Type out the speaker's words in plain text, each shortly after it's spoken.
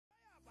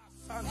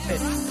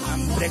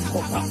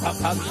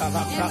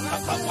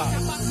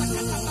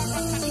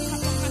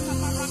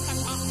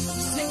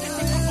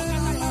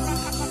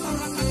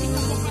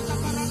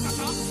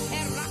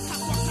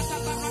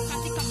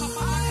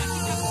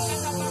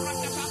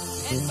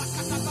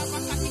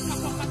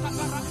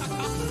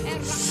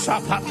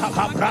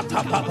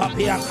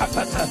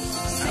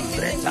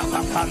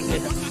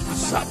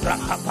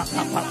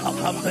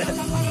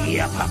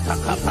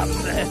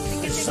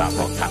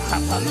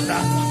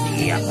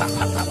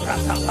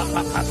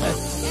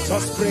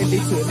Just pray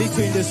little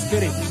in the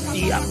spirit.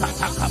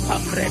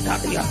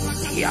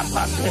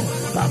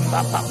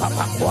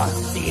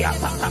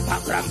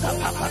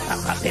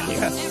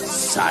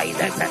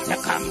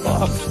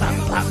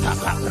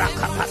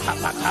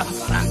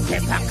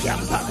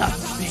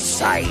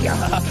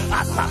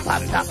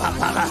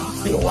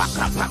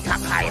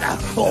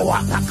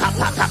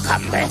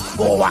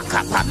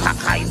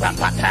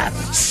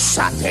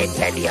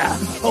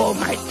 Oh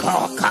my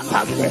God,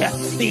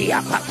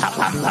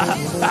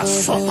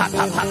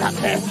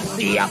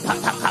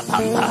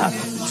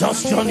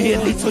 just join me a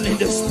little in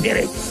the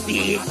spirit.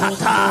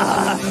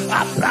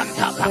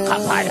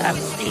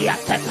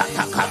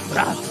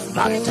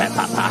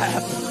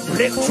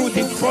 Break through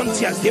the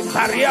frontiers, the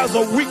barriers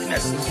of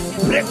weakness.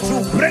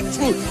 Breakthrough.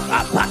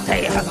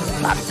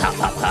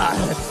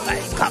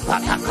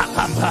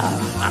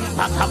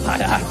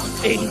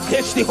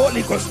 Engage the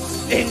Holy Ghost.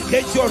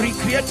 Engage your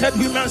recreated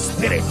human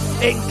spirit.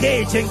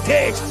 Engage.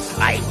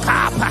 I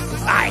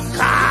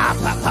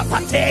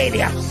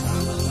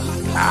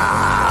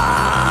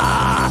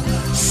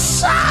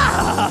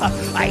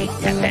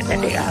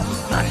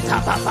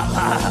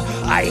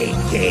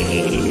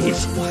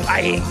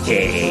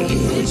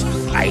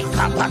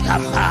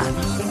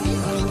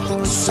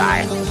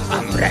Sai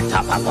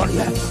amreta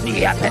papolia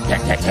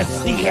yapetete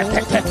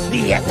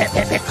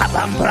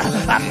kabambra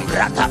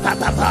amrata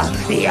papa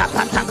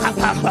yapata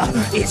kabamba.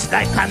 It's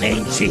like an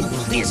engine,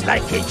 it's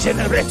like a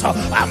generator.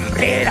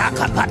 Amrera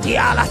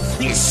kapatiala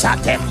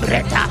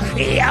isatembreta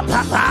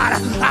yapapara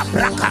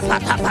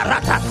abrakapata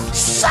parata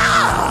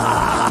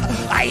sa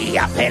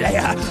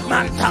ayapelea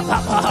manta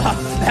papa.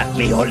 Help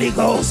me, Holy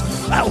Ghost.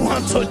 I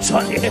want to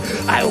join you.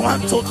 I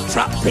want to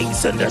trap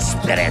things in the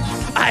spirit.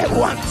 I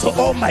want to,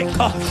 oh my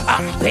God,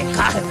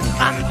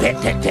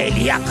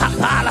 ampetetelia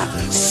kapala,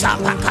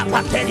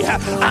 sapakapatelia,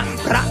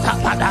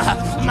 ambratapada,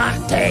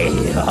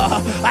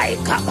 manteo, I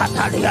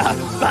kapatalia,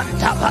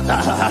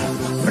 bantapada,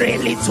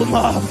 really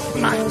tomorrow,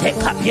 mante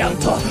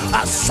capianto,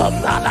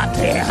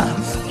 asomalatea,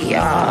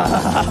 ya,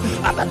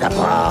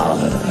 abadapa,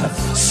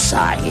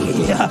 sai,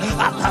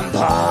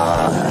 apampa,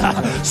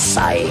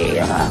 sai,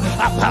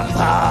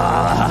 apampa,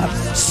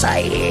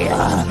 sai,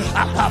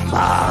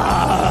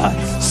 apampa,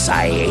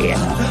 sai,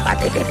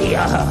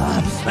 adidia,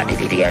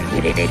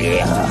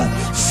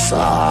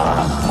 sa,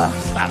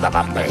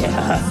 ababamba,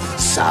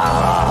 sa,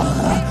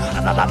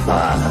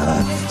 ababamba,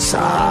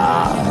 sa,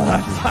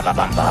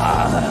 ababamba,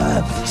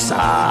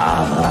 sa,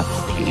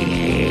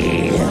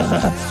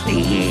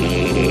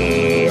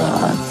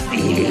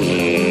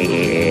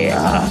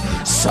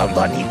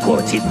 somebody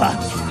go deeper,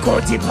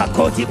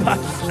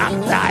 and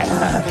die.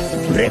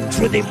 Break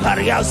through the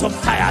barriers of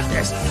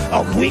tiredness,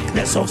 of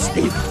weakness, of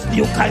sleep.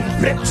 You can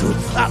break through.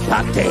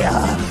 Apatea,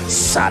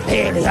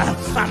 Sabelia,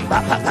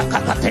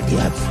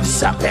 Ambapakapatedia,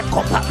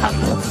 Zapekopapam,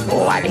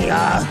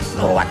 Walia,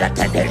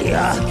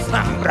 Wadatedelia,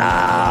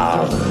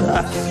 Ambra,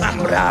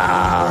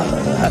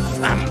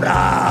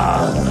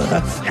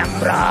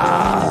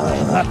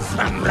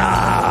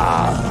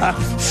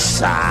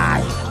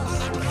 Sai.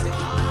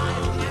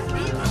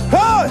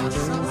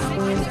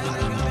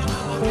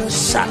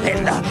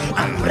 Sapenda,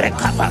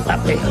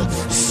 Ambrekapape,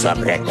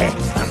 Sabrete,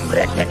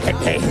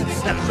 Ambretete,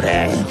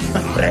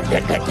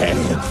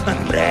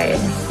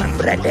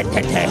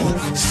 Ambretete,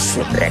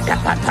 Subreta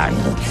Patan,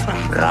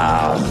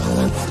 Ambra,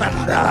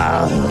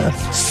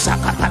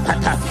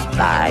 Sakapatata,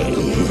 Bye,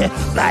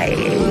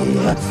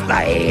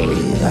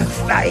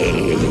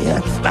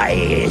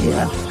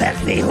 let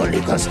the Holy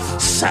Ghost,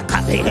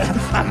 Sakape,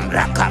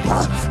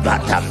 Ambrakapa,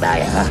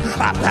 Batambaya,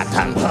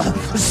 Apatambo,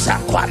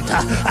 Sakwanta,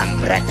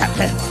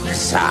 Ambretate,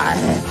 Sai,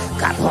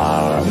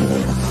 Kapor,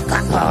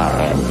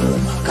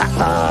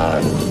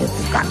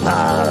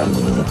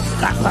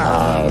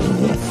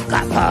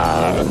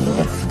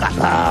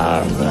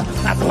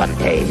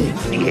 Apuante,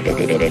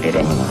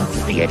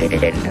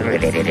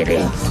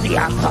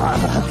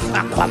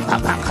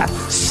 Aquampaka,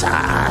 Sa,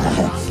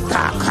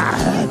 Taka,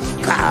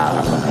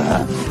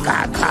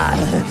 Kaka,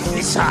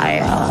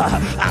 Messiah,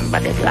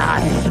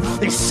 Ambadilai,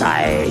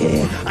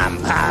 Messiah,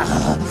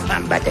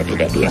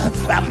 Ambadilia,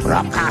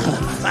 Ambroka,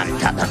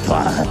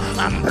 Antatatua,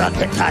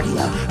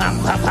 Ambrotetaria,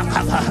 Ambapa,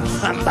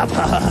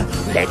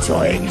 let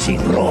your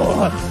engine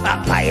roar,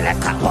 Apaila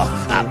Capo,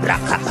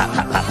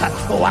 Abracapapa,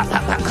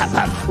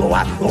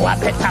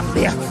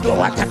 Wapetambia,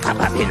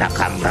 Watakapapina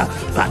Cambra,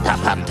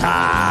 Patapanta.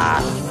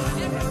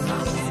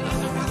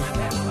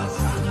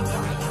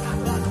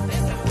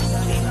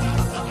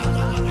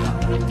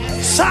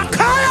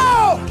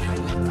 Sakayo!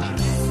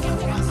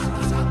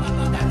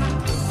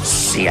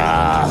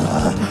 Sia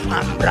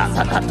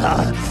Ambratata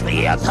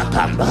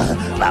Yatatamba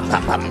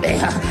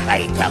Bapapambea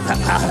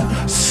Aitakaka.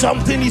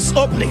 Something is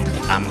opening.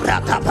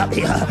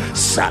 Ambratapapia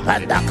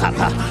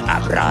Sabandakapa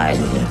Abrai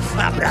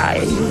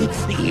Abrai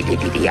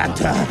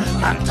Ididianta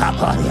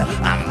Antapolia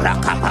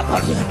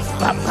Ambrakapapolia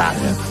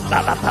Pampalia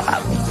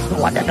Babapapa.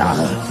 What the door?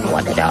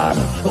 What the door?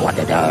 What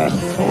the door?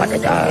 What the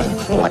door?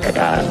 What the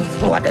door?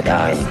 What the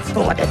door?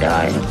 What the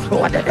door?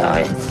 What the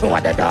door?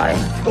 What the door?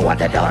 What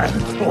the door?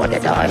 What the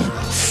door?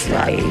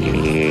 Sway,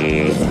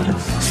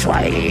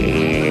 sway,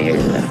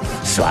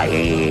 sway,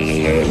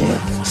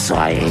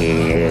 sway,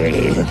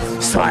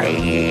 sway,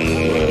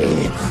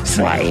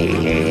 sway,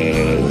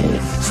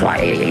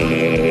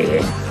 sway.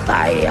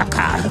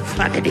 Ayaka,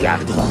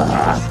 Adidiando.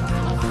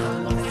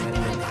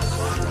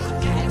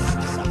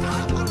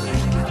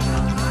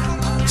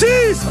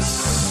 Jesus.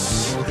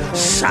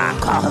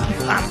 Saka,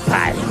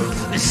 Ampai,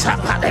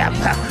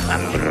 Sapadapa,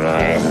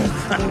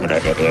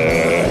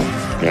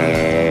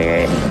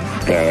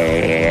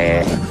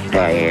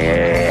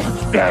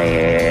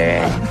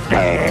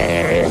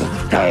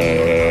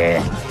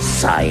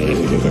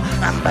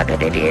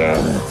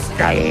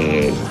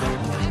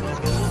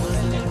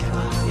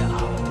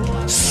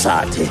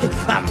 Sati,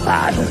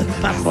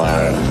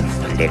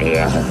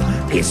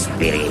 the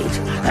Spirit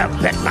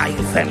have met my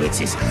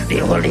infirmities. The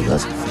Holy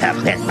Ghost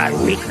have met my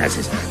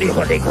weaknesses. The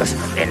Holy Ghost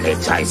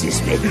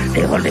energizes me.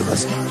 The Holy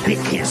Ghost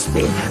quickens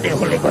me. The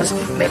Holy Ghost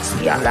makes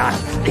me alive.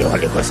 The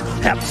Holy Ghost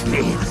helps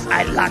me.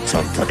 I latch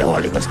on to the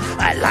Holy Ghost.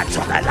 I latch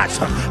on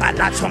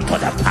to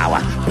the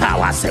power.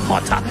 Power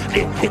immortal.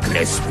 The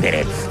quickness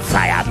Spirit.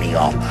 Fire me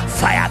up.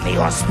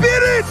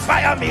 Spirit,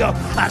 fire me up.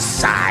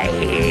 Asai.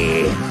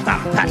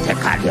 I'm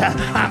Patekalia.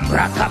 I'm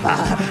Rataba.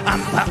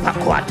 I'm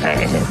Papaquate.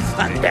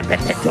 And the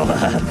Beteto.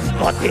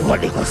 But the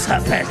Holy Ghost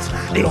helps.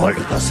 The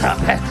Holy Ghost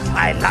helps.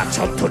 I latch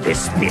on to the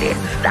Spirit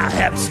that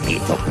helps me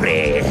to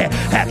pray.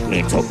 Help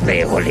me to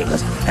pray, Holy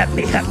Ghost. Help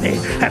me now.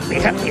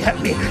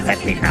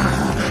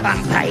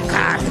 I'm my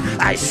God.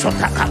 I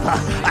Sotakapa.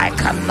 I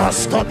cannot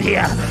stop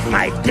here.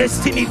 My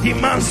destiny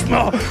demands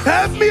more.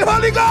 Help me,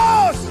 Holy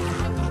Ghost.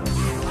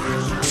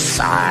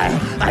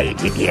 I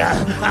did here.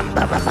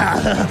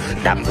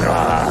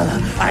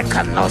 I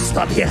cannot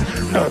stop here.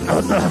 No.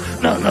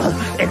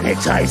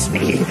 Energize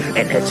me.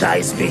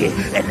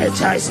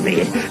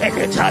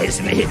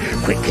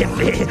 Quicken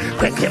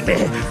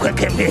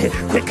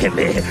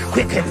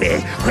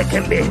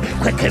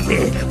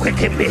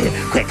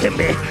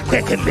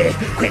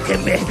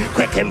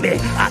me.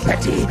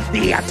 Apathy,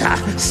 Yata,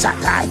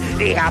 Satai,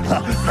 Yapa,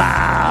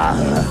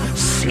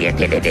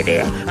 Sietidide,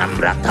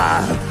 Ambrata,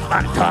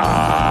 Anta.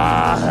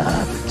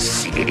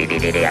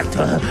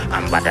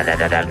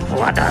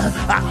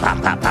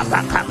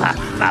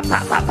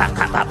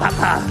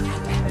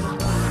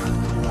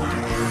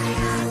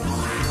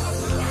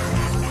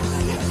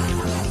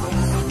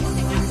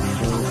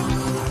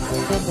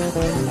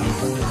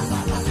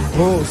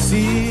 Oh,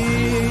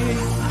 see,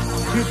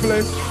 you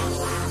play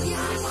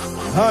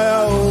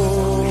higher,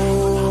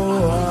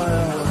 oh,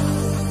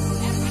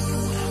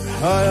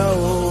 higher,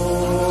 oh,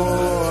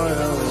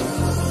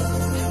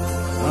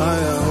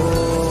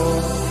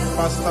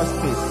 faster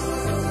space.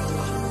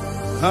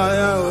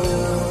 Higher, oh,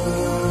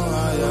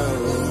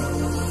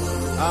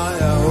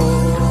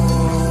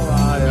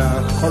 higher,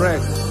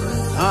 correct.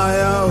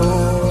 Higher,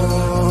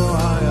 oh,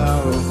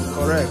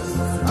 correct.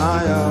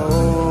 Higher,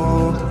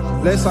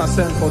 oh. Let's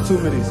ascend for 2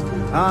 minutes.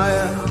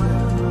 Higher,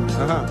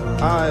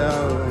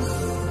 higher,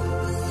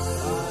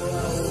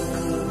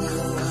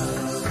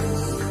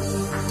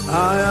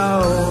 higher,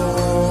 oh,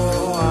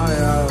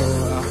 higher,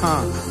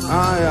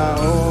 higher,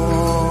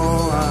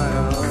 oh,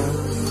 higher,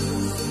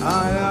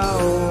 higher,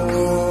 oh,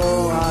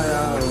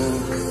 higher,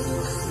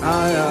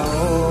 higher,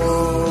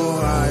 oh,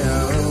 higher,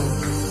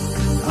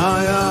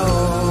 higher,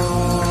 oh,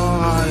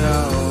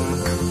 higher,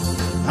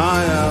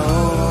 higher,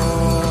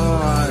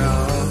 oh, higher,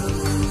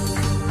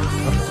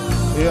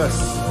 yes,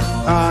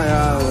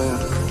 higher,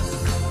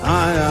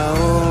 higher,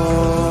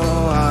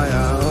 oh,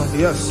 higher,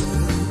 yes,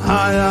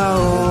 higher,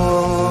 oh,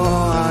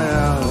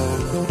 higher,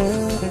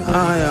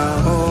 higher,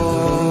 oh,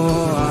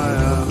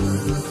 higher,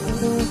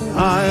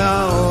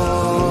 higher, oh,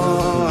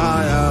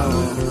 higher,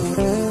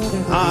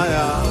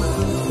 higher,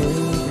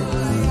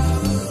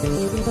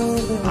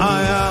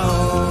 higher,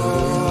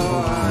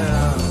 oh,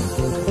 higher,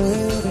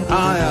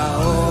 higher,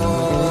 oh,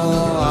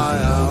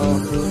 higher.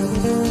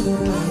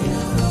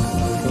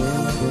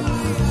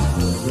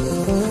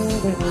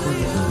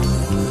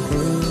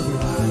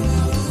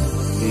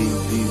 In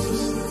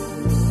Jesus'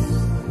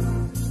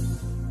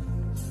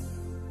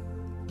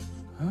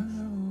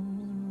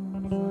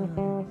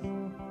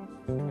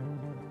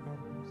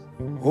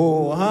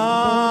 oh,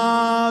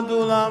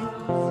 Adulam,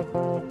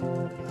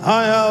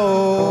 higher,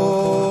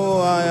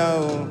 oh, higher,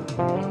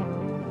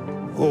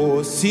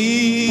 oh,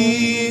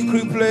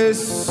 secret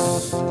place,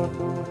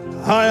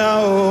 higher,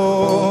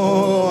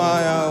 oh,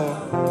 higher,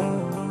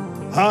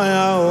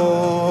 higher,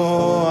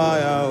 oh,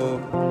 higher,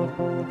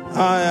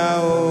 higher,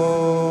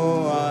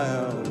 oh,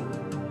 higher.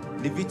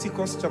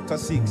 Leviticus chapter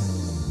 6.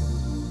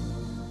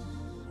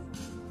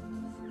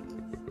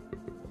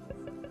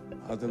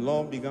 As the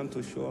Lord began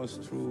to show us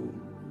through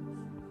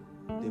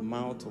the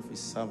mouth of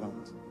his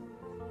servant,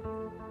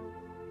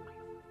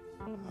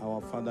 our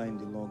Father in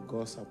the Lord,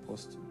 God's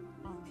apostle,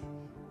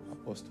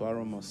 Apostle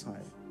Aaron Messiah,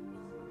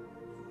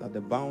 that the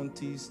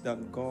bounties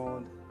that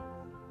God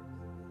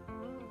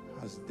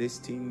has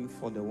destined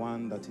for the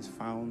one that is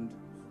found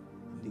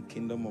in the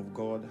kingdom of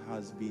God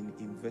has been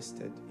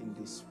invested in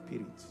the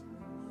Spirit.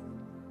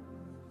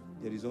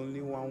 There is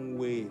only one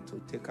way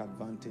to take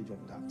advantage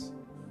of that.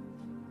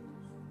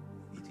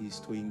 It is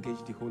to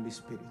engage the Holy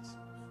Spirit.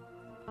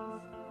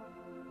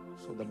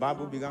 So the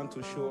Bible began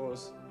to show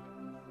us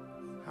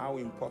how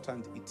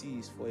important it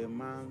is for a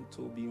man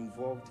to be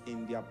involved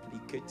in the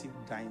applicative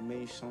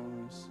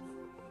dimensions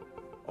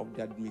of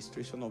the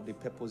administration of the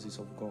purposes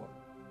of God.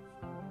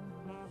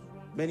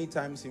 Many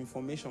times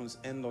informations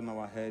end on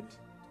our head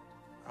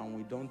and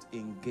we don't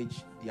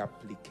engage the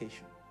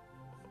application.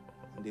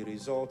 And the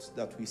results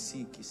that we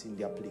seek is in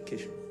the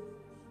application.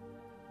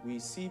 We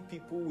see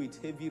people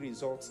with heavy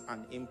results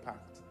and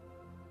impact,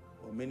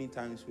 but many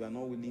times we are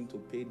not willing to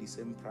pay the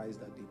same price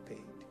that they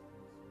paid.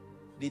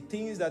 The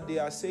things that they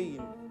are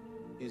saying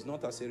is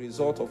not as a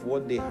result of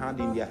what they had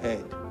in their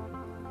head.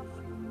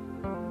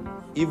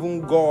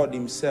 Even God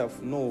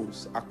himself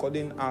knows,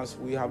 according as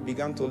we have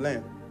begun to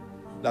learn,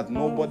 that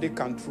nobody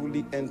can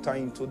truly enter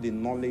into the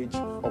knowledge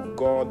of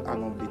God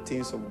and of the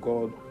things of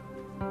God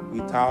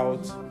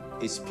without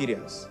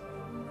experience.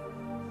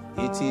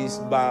 It is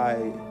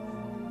by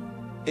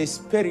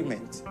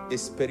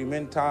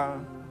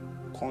experimental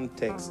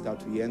context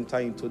that we enter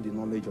into the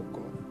knowledge of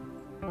God.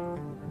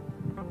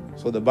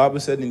 So the Bible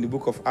said in the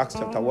book of Acts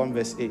chapter 1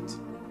 verse 8,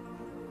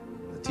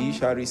 that ye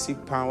shall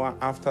receive power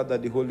after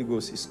that the Holy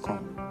Ghost is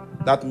come.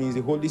 That means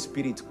the Holy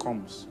Spirit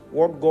comes.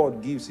 What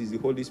God gives is the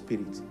Holy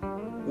Spirit.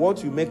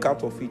 What you make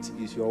out of it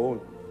is your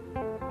own.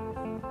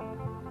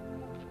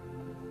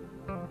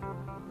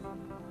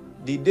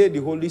 The day the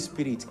Holy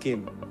Spirit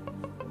came,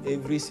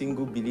 every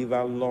single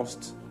believer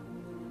lost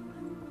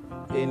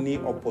any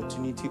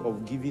opportunity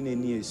of giving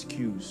any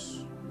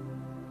excuse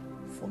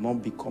for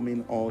not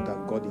becoming all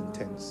that God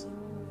intends.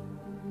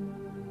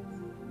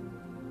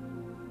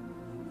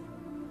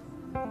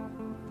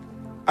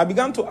 I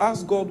began to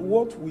ask God,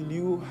 what will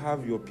you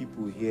have your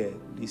people hear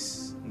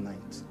this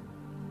night?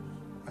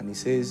 And he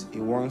says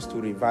he wants to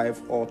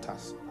revive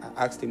altars. I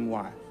asked him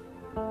why.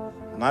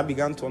 And I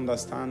began to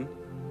understand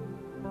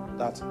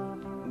that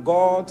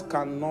God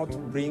cannot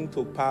bring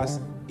to pass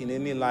in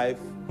any life,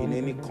 in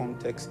any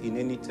context, in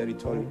any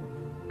territory,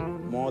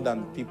 more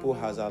than people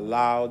has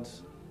allowed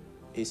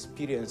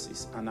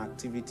experiences and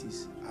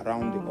activities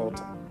around the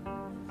altar.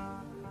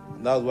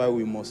 And that's why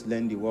we must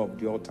learn the way of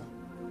the altar.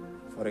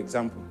 For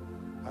example,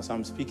 as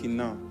I'm speaking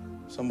now,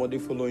 somebody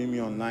following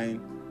me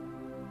online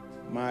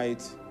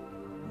might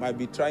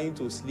be trying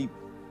to sleep.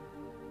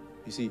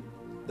 You see,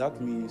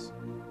 that means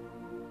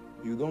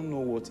you don't know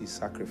what is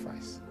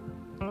sacrifice.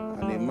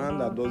 And a man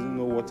that doesn't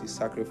know what is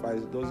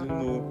sacrifice doesn't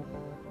know.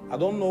 I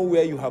don't know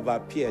where you have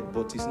appeared,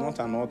 but it's not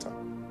an altar.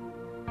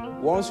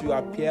 Once you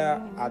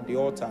appear at the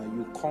altar,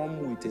 you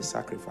come with a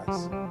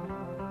sacrifice.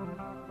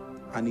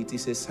 And it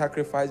is a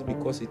sacrifice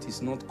because it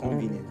is not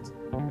convenient.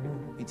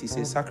 It is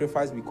a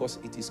sacrifice because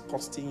it is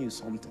costing you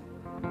something.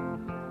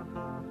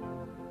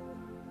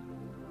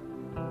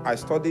 I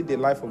studied the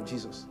life of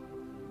Jesus,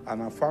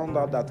 and I found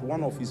out that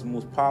one of his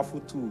most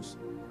powerful tools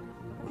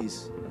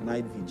is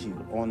night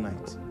vigil, all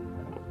night.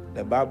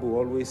 The Bible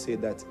always says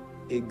that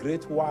a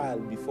great while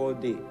before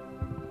day,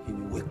 he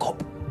will wake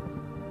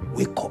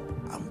up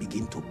and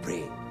begin to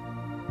pray.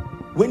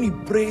 When he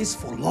prays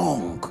for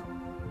long,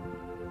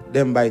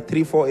 then by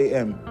 3-4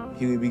 a.m.,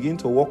 he will begin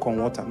to walk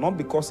on water, not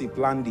because he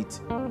planned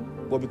it,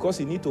 but because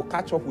he needs to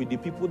catch up with the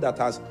people that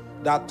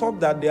thought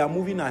that they are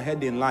moving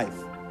ahead in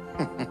life.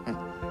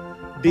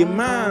 The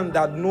man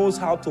that knows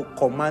how to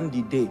command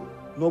the day,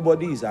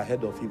 nobody is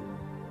ahead of him.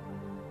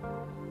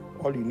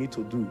 All you need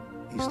to do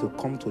is to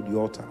come to the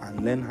altar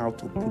and learn how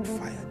to put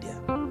fire there.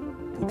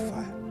 Put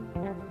fire.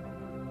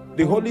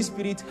 The Holy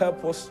Spirit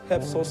helps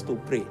us to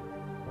pray.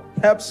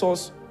 Helps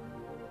us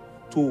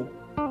to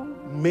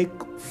make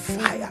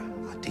fire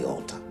at the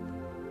altar.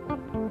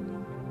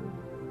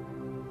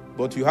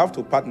 But you have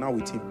to partner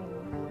with him.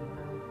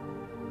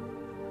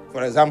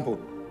 For example,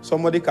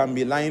 somebody can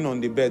be lying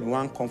on the bed,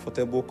 one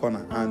comfortable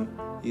corner, and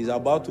he's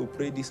about to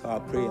pray this our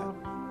prayer.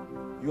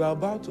 You are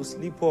about to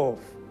sleep off.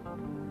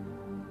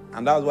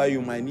 And that's why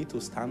you might need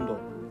to stand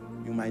up.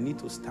 You might need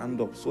to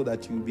stand up so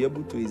that you'll be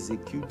able to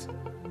execute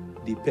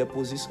the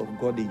purposes of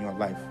God in your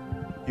life.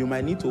 You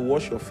might need to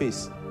wash your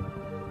face.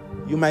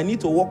 You might need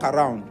to walk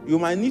around. You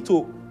might need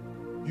to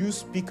use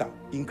speaker,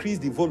 increase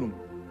the volume,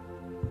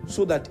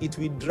 so that it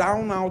will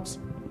drown out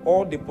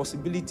all the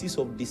possibilities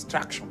of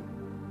distraction.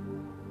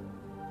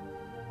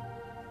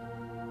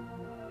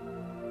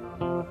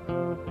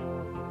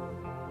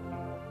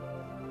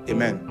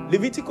 Amen.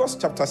 Leviticus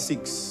chapter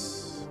 6.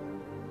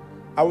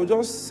 I will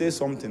just say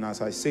something.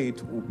 As I say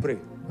it, we'll pray.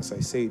 As I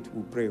say it,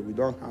 we'll pray. We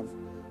don't have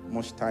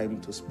much time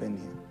to spend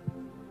here.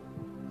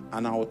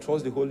 And I will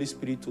trust the Holy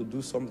Spirit to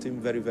do something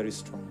very, very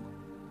strong.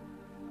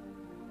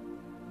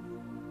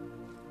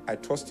 I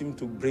trust him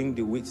to bring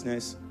the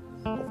witness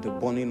of the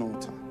burning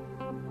altar.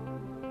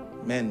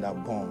 Men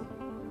that burn.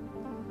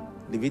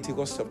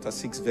 Leviticus chapter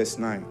 6 verse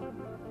 9.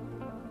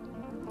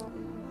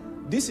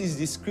 This is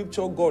the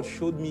scripture God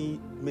showed me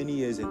many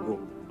years ago.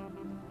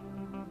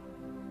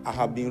 I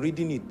have been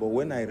reading it, but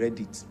when I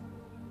read it,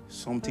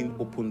 something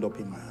opened up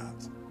in my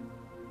heart.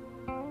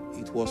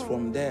 It was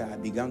from there I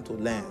began to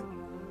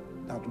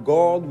learn that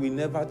God will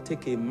never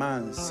take a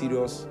man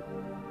serious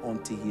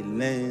until he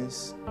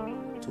learns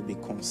to be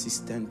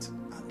consistent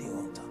at the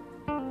altar.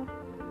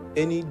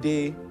 Any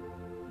day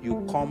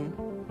you come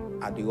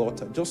at the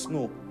altar, just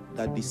know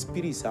that the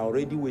spirits are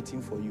already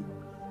waiting for you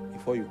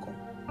before you come.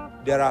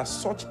 There are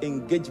such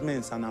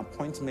engagements and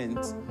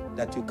appointments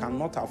that you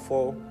cannot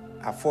afford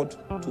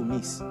to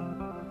miss.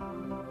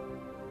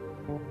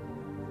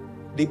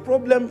 The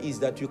problem is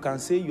that you can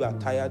say you are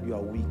tired, you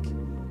are weak.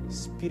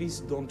 Spirits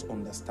don't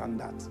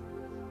understand that.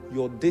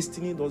 Your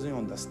destiny doesn't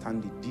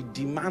understand it. The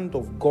demand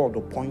of God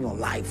upon your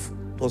life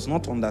does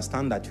not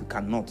understand that you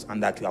cannot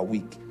and that you are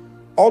weak.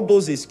 All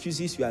those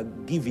excuses you are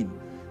giving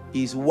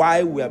is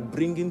why we are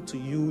bringing to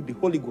you the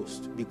Holy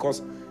Ghost,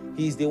 because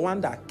he is the one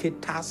that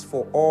caters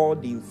for all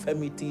the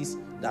infirmities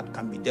that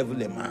can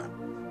bedevil a man.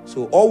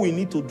 So all we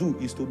need to do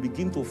is to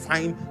begin to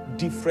find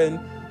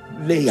different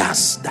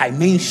layers,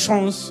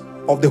 dimensions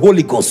of the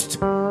Holy Ghost.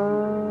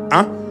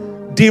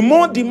 The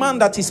more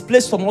demand that is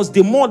placed on us,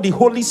 the more the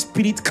Holy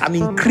Spirit can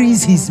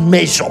increase his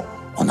measure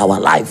on our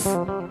life.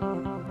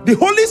 The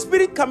Holy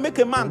Spirit can make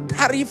a man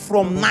tarry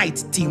from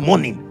night till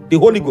morning. The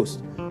Holy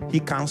Ghost,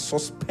 he can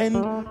suspend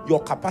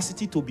your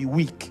capacity to be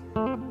weak.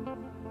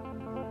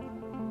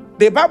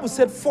 The Bible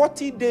said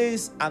 40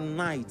 days and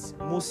nights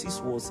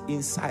Moses was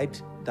inside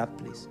that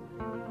place.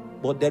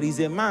 But there is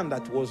a man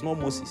that was not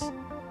Moses.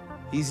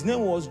 His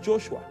name was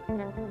Joshua.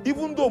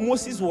 Even though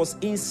Moses was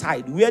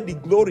inside where the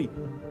glory,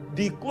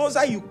 the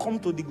closer you come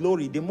to the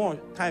glory, the more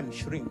time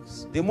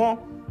shrinks. The more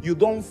you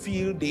don't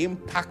feel the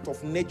impact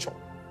of nature.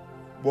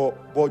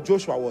 But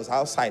Joshua was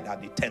outside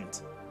at the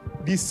tent.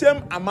 The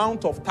same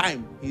amount of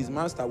time his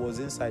master was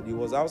inside, he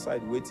was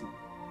outside waiting.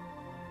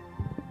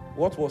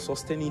 What was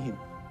sustaining him?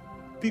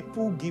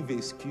 People give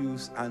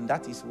excuse, and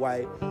that is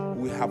why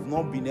we have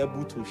not been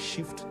able to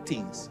shift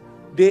things.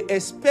 They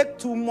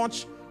expect too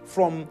much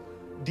from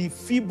the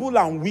feeble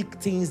and weak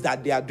things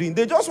that they are doing.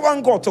 They just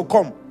want God to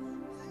come.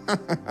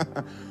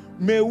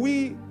 May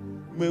we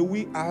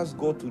ask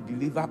God to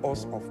deliver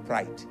us of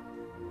pride,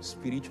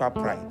 spiritual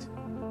pride,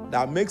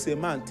 that makes a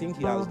man think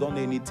he has done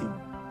anything.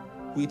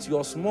 With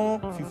your small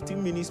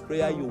 15 minutes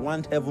prayer, you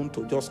want heaven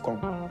to just come.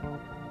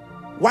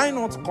 Why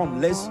not come?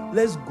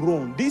 Let's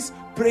groan. This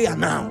prayer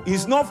now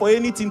is not for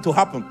anything to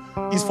happen.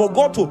 It's for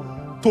God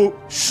to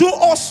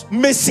show us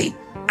mercy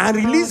and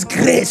release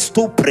grace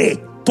to pray,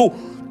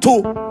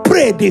 to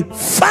pray the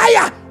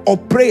fire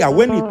of prayer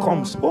when it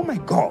comes. Oh my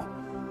God.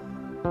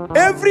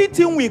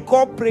 Everything we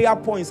call prayer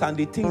points and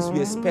the things we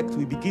expect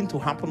will begin to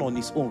happen on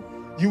its own.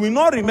 You will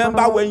not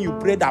remember when you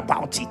prayed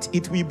about it.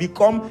 It will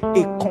become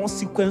a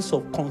consequence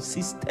of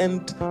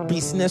consistent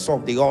business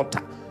of the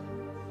altar.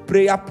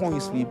 Prayer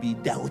points will be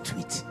dealt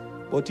with.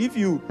 But if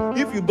you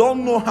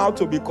don't know how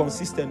to be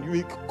consistent, you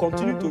will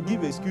continue to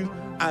give excuse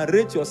and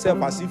rate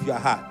yourself as if you are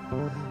hard.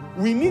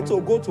 We need to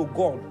go to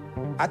God.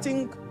 I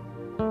think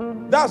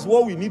that's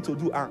what we need to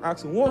do, and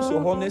ask him, what's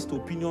your honest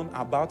opinion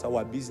about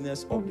our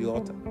business of the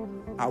altar?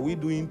 Are we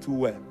doing too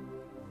well?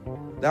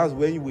 That's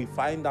when we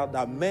find out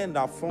that men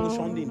that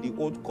functioned in the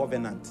old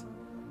covenant,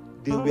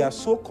 they were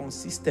so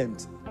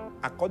consistent,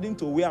 according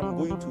to where I'm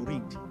going to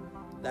read,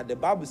 that the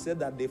Bible said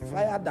that the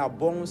fire that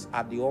burns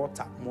at the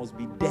altar must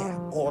be there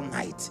all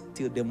night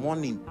till the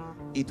morning.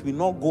 It will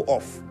not go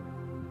off.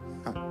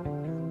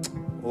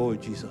 Oh,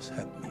 Jesus,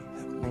 help me,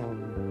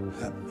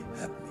 help me,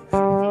 help me, help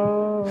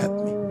me, help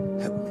me,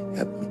 help me,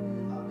 help me,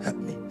 help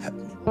me, help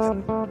me,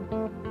 help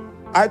me.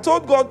 I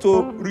told God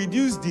to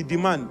reduce the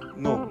demand.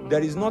 No, there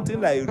is nothing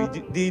like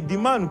the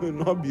demand will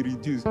not be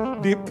reduced.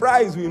 The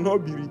price will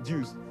not be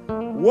reduced.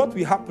 What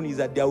will happen is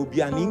that there will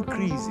be an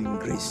increase in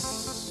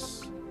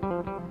grace.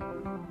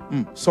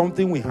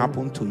 Something will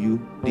happen to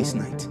you this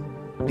night.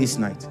 This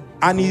night.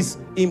 And it's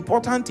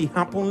important it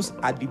happens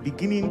at the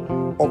beginning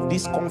of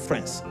this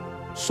conference,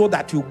 so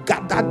that you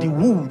gather the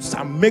woods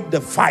and make the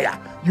fire.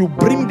 You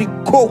bring the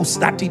coals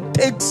that it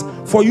takes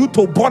for you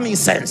to burn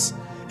incense.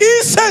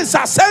 Incense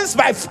ascends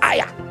by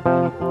fire.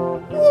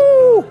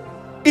 Woo.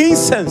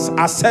 Incense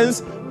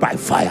ascends by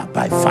fire,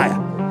 by fire,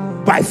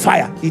 by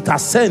fire. It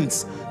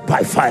ascends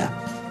by fire.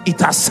 It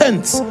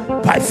ascends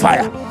by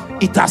fire.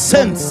 It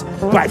ascends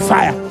by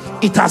fire.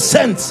 It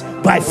ascends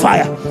by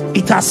fire.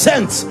 It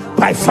ascends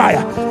by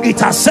fire.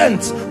 It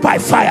ascends by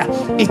fire.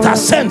 It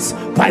ascends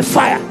by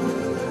fire.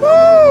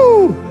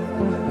 Woo.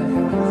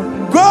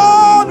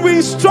 God will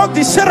instruct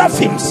the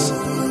seraphims,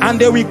 and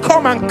they will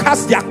come and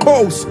cast their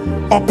coals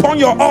upon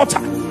your altar,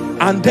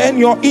 and then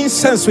your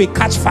incense will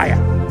catch fire.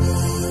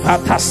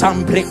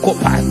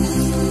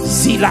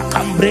 Zila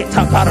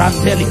cambreta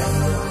parantelia.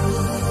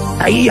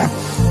 Aya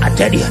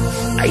atelia.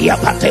 Aya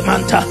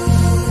patemanta.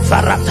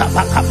 Farata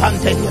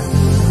pakapantelia.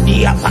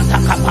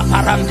 Yapataka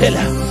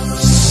paparantela.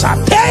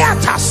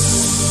 Sateatas.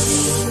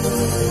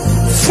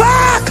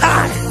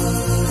 Fakai.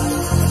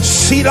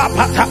 Sila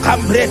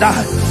patakambreda.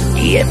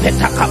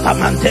 Yepetaka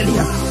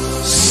pamantelia.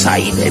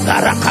 Saide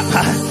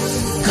barakapa.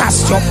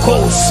 Cast your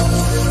coals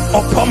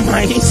upon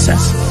my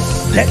incense.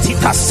 Let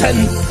it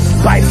ascend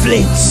by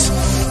flames.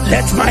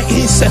 Let my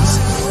incense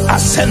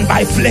ascend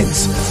by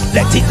flames.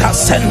 Let it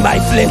ascend by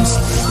flames.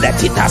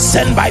 Let it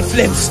ascend by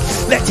flames.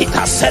 Let it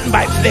ascend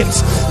by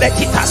flames.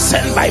 Let it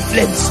ascend by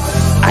flames.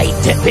 I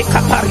take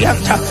a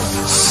parianta.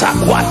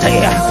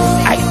 Sakwatea.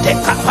 I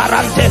take a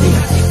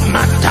parantelia.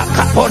 Manta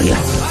caporia.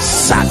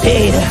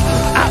 Sade.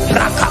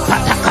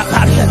 Abrakapata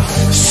caparia.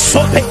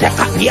 Sopete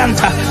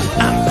capianta.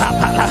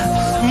 Ampapala.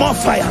 More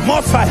fire.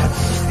 More fire.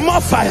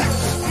 More fire.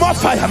 More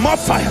fire. More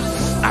fire.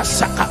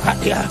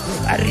 Asakapatia,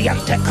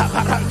 Ariante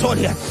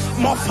Caparantoria,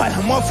 more fire,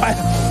 more fire.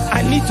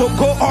 I need to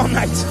go all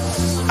night.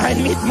 I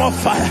need more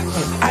fire.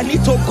 I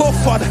need to go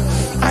further.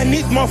 I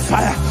need more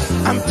fire.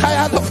 I'm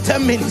tired of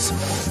 10 minutes.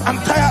 I'm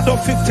tired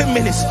of 15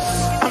 minutes.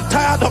 I'm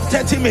tired of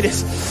 30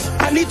 minutes.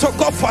 I need to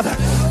go further.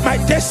 My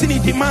destiny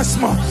demands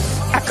more.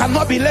 I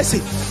cannot be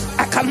lazy.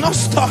 I cannot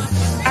stop.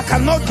 I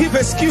cannot give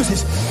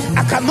excuses.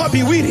 I cannot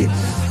be weary.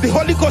 The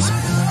Holy Ghost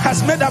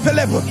has made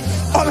available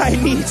all I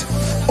need.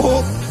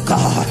 Oh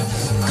God.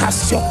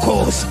 Cast your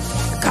course.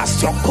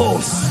 Cast your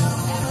course.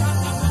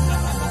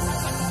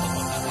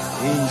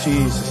 In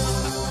Jesus.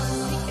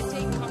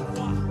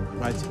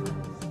 Mighty.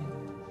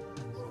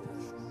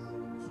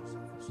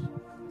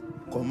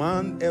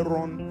 Command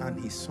Aaron and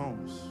his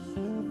sons.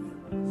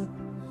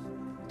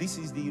 This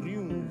is the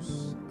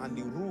rules and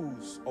the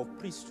rules of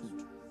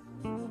priesthood.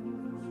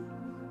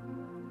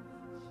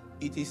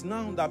 It is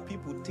now that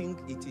people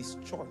think it is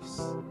choice.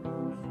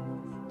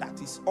 That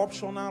is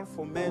optional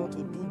for men to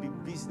do the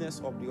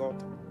business of the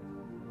altar.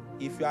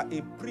 If you are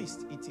a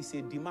priest, it is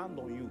a demand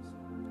on you.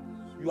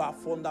 You are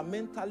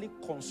fundamentally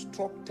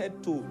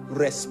constructed to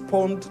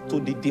respond to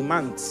the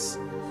demands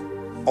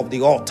of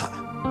the altar.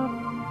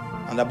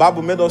 And the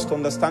Bible made us to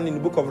understand in the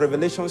book of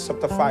Revelation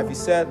chapter 5, he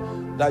said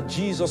that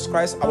Jesus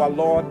Christ our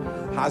Lord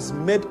has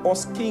made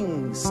us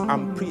kings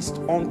and priests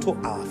unto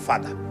our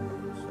Father.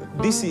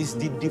 This is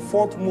the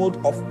default mode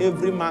of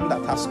every man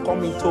that has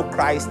come into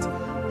Christ.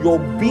 Your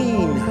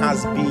being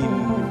has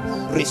been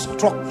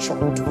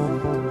restructured.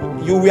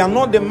 You were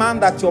not the man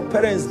that your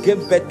parents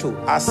gave birth to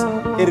as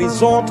a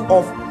result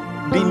of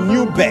the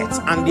new birth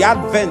and the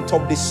advent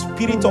of the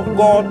Spirit of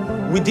God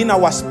within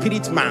our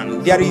spirit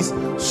man. There is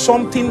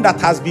something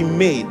that has been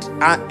made.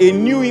 A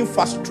new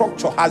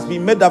infrastructure has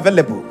been made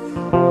available.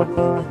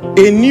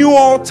 A new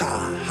altar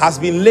has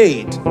been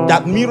laid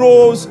that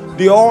mirrors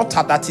the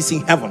altar that is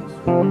in heaven.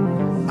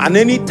 And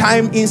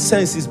anytime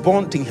incense is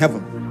burnt in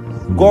heaven,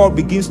 God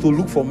begins to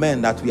look for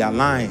men that we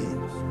align.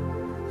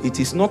 It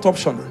is not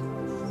optional.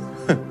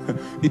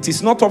 It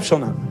is not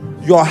optional.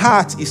 Your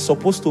heart is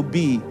supposed to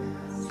be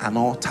an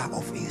altar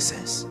of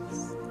incense,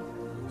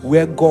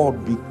 where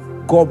God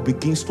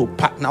begins to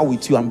partner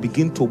with you and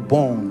begin to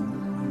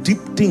burn. Deep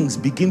things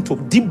begin to,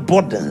 deep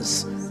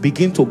burdens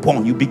begin to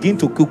burn. You begin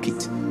to cook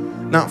it.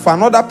 Now, for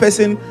another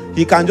person,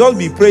 he can just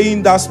be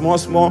praying that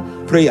small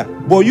prayer.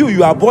 But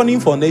you are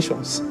burning for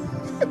nations.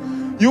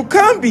 You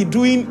can't be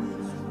doing...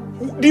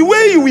 The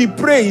way you will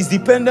pray is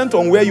dependent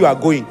on where you are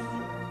going.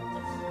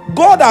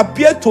 God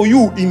appeared to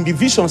you in the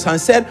visions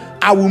and said,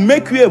 I will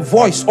make you a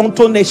voice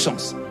unto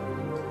nations.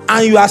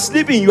 And you are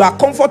sleeping, you are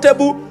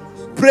comfortable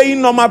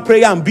praying normal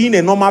prayer and being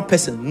a normal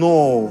person.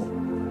 No.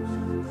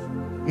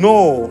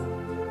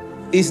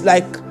 It's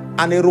like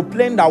an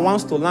aeroplane that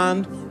wants to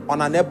land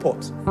on an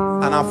airport.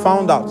 And I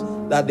found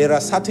out that there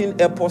are certain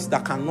airports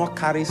that cannot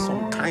carry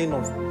some kind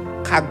of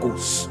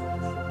cargoes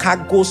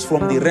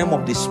from the realm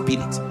of the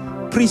spirit.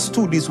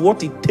 Priesthood is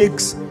what it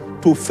takes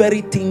to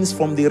ferry things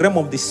from the realm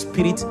of the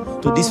spirit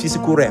to this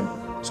physical realm.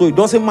 So it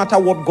doesn't matter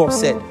what God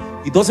said.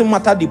 It doesn't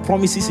matter the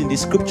promises in the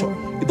scripture.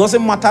 It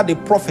doesn't matter the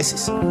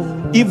prophecies.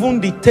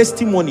 Even the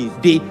testimony,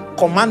 the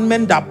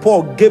commandment that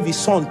Paul gave his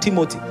son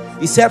Timothy.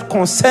 He said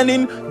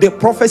concerning the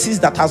prophecies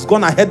that has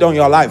gone ahead on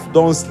your life,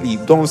 don't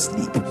sleep. Don't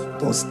sleep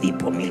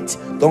on it.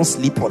 Don't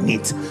sleep on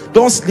it.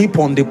 Don't sleep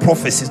on the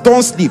prophecies.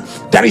 Don't sleep.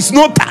 There is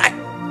no time.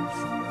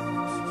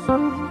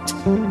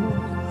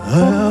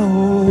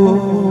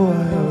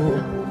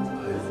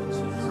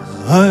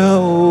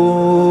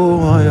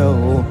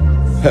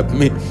 Help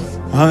me.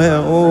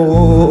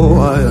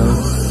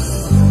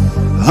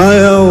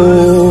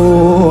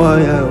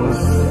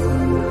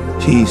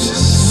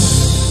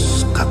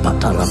 Jesus. Help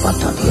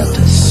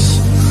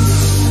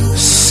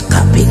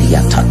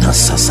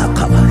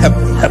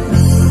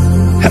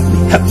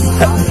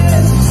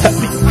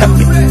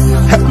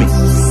me.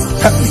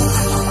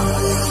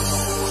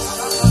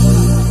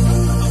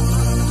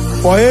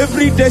 For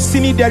every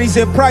destiny, there is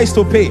a price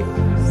to pay.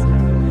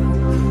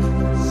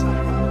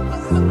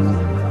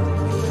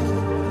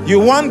 You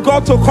want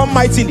God to come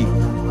mightily,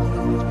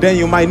 then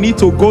you might need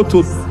to go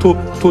to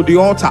the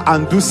altar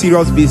and do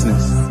serious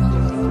business.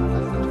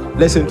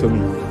 Listen to me.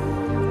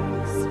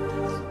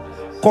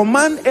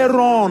 Command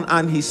Aaron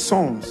and his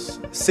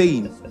sons,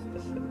 saying,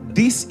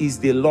 This is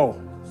the law.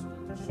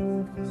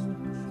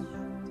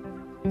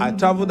 I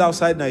traveled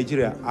outside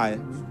Nigeria.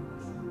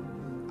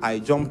 I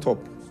jumped up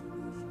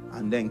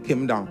and then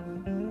came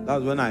down.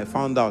 That's when I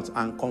found out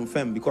and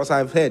confirmed, because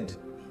I've heard,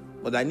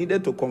 but I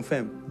needed to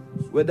confirm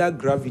whether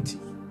gravity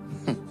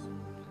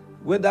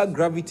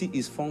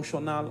is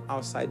functional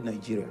outside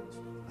Nigeria.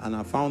 And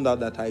I found out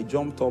that I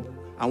jumped up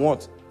and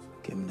what?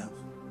 Came down.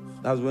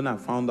 That's when I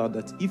found out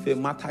that if a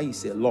matter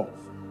is a law,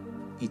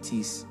 it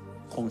is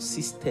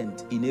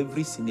consistent in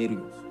every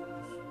scenario.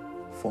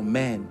 For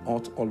men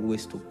ought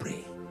always to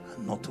pray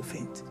and not to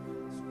faint.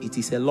 It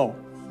is a law.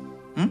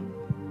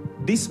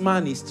 This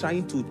man is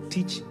trying to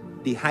teach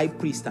the high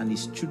priest and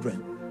his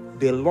children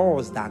the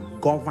laws that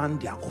govern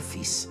their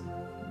office,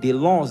 the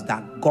laws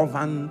that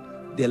govern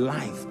the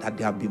life that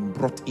they have been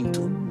brought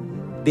into.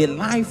 The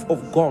life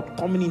of God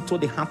coming into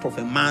the heart of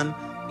a man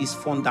is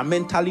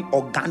fundamentally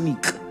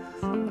organic.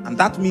 And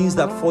that means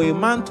that for a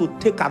man to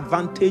take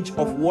advantage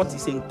of what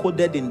is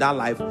encoded in that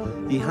life,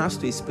 he has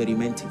to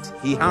experiment it.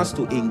 He has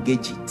to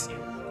engage it.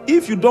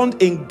 If you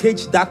don't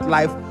engage that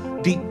life,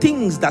 the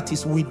things that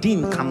is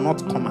within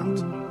cannot come out.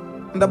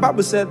 And the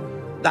Bible said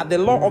that the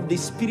law of the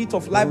Spirit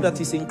of life that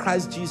is in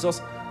Christ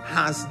Jesus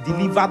has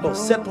delivered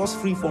us, set us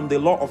free from the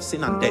law of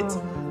sin and death.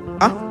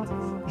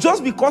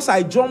 Just because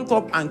I jumped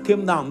up and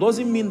came down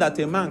doesn't mean that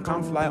a man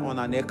can't fly on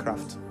an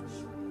aircraft.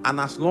 And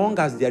as long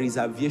as there is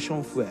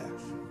aviation fuel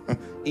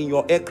in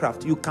your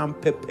aircraft, you can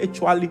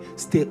perpetually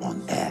stay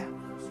on air.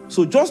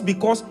 So just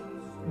because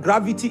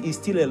gravity is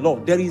still a law,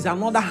 there is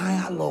another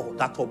higher law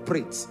that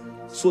operates.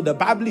 So the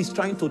Bible is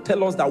trying to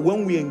tell us that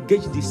when we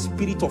engage the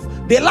spirit of,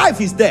 the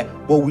life is there,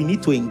 but we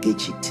need to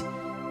engage it.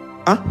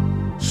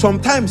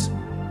 Sometimes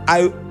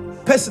I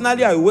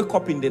wake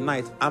up in the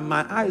night and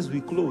my eyes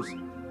will close.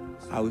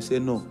 I will say,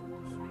 no,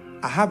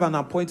 I have an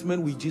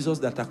appointment with Jesus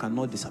that I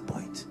cannot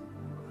disappoint.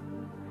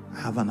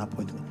 I have an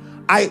appointment.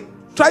 I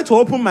try to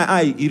open my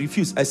eye, he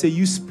refused. I say,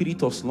 you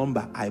spirit of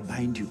slumber, I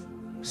bind you.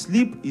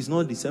 Sleep is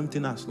not the same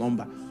thing as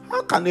slumber.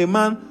 How can a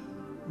man,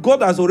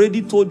 God has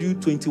already told you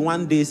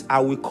 21 days I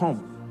will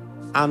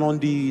come, and on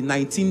the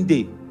 19th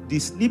day, the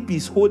sleep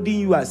is holding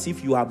you as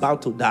if you are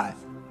about to die.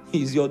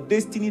 It's your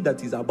destiny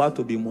that is about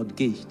to be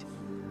mortgaged.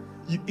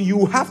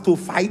 You have to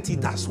fight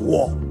it as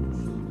war.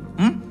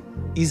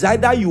 It's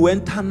either you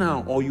enter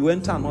now or you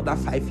enter another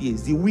 5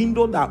 years. The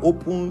window that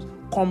opens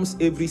comes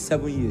every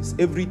 7 years,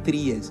 every 3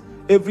 years,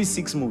 every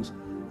 6 months.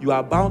 You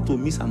are bound to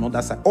miss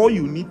another side. All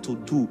you need to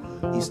do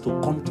is to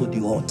come to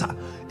the altar.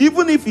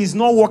 Even if it's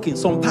not working,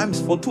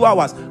 sometimes for 2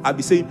 hours, I'll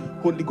be saying,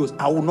 Holy Ghost,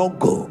 I will not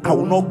go. I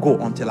will not go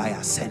until I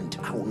ascend.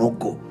 I will not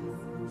go.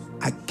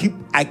 I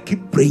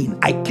keep praying.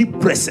 I keep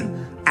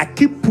pressing. I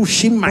keep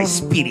pushing my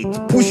spirit,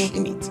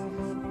 pushing it.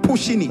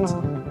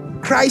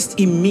 Christ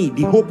in me,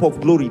 the hope of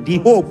glory, the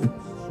hope.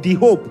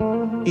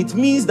 It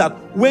means that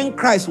when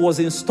Christ was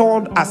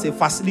installed as a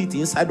facility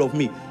inside of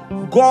me,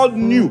 God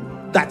knew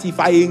that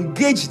if I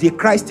engage the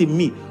Christ in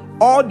me,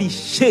 all the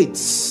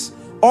shades,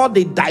 all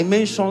the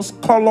dimensions,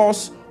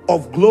 colors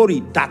of glory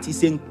that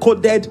is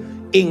encoded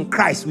in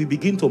Christ will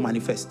begin to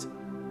manifest.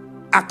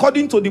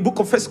 According to the book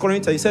of 1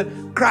 Corinthians, he said,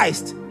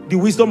 Christ, the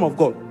wisdom of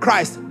God,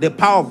 Christ, the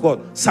power of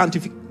God,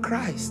 sanctific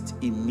Christ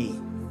in me.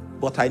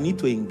 But I need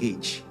to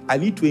engage. I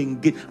need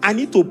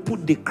to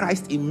put the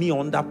Christ in me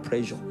under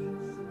pressure.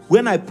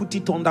 When I put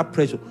it under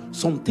pressure,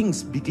 some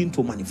things begin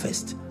to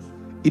manifest.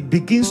 It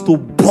begins to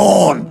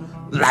burn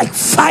like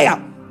fire.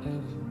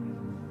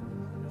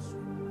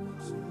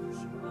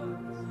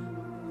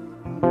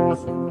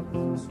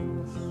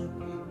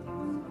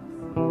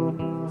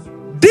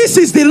 This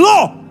is the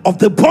law of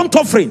the burnt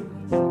offering.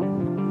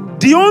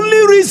 The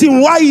only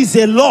reason why it's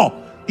a law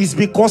is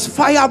because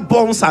fire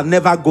burns and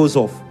never goes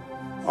off.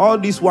 All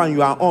this one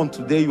you are on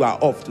today, you are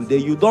off today.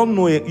 You don't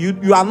know it.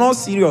 You are not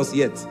serious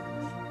yet.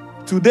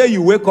 Today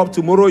you wake up,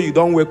 tomorrow you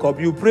don't wake up.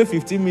 You pray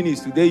 15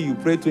 minutes today, you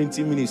pray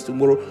 20 minutes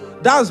tomorrow.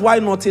 That's why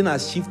nothing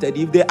has shifted.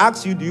 If they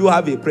ask you, do you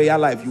have a prayer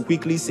life? You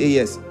quickly say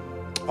yes.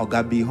 Oh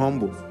God, be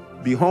humble.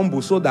 Be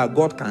humble so that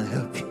God can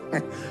help you.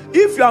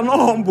 If you are not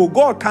humble,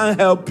 God can't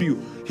help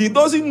you. He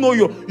doesn't know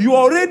you. You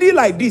are already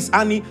like this,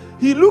 and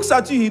he looks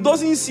at you. He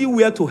doesn't see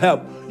where to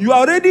help. You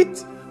are already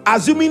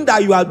assuming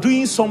that you are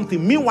doing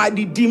something. Meanwhile,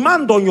 the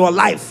demand on your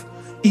life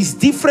is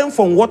different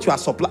from what you are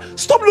supplying.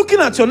 Stop looking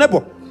at your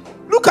neighbor.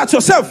 Look at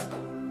yourself.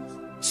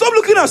 Stop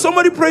looking at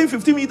somebody praying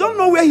 15 minutes. You don't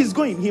know where he's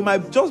going. He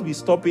might just be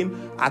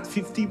stopping at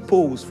 50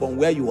 poles from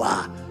where you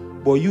are.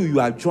 But you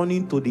are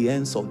journeying to the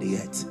ends of the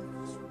earth.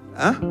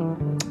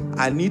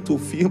 I need to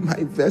fill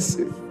my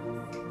vessel.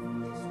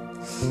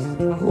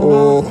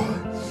 Oh,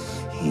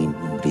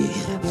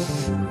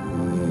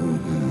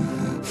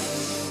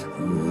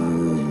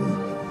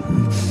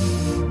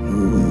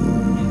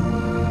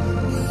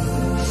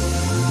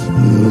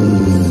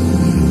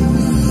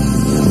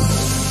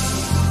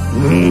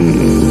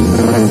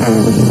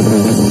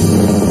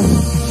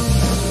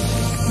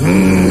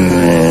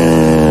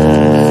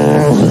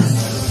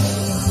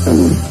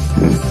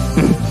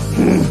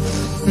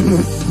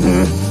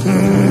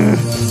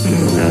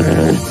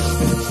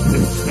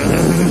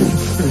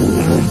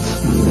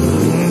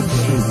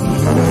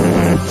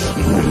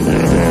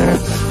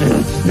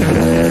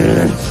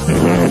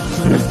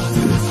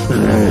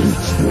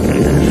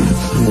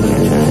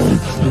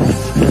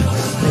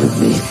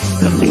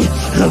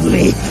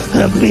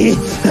 help me,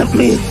 help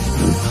me.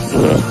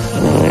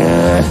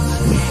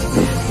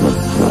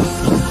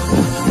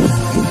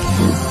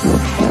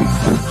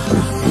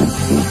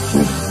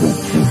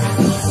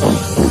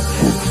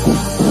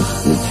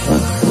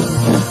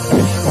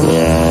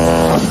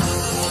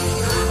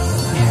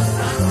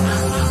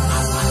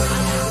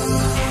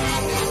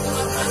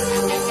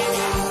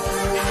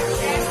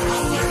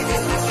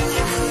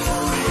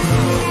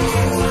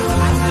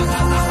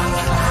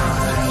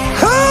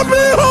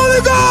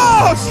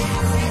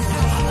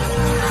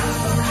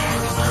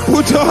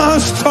 Put your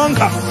hands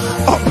stronger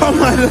upon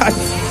my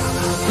life.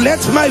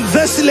 Let my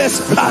vessel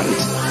expand.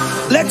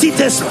 Let it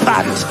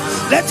expand.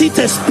 Let it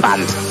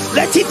expand.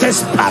 Let it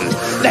expand.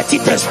 Let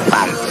it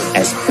expand.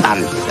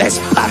 Expand.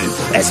 Expand.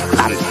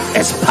 Expand.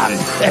 Expand.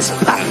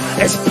 Expand.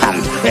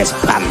 Expand.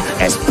 Expand.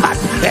 Expand.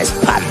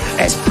 Expand.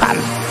 Expand.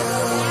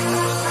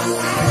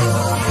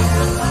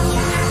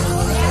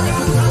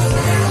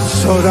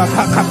 Soda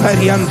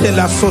pakaparian de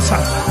la sosa.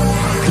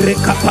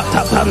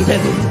 Krekapata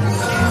pandeli.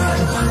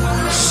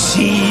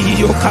 Si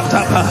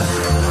yokataba.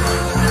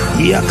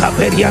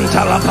 Yakaperian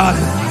talaba.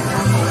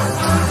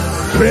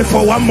 Pray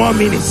for 1 more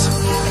minute.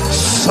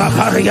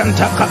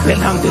 Saparianta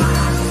kapelande.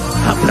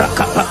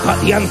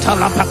 Abrakapapadianta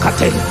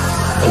lapakate.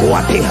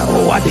 Wadea,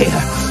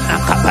 wadea.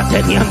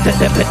 Akapateniante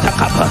de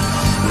petakapa.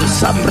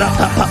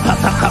 Sambrata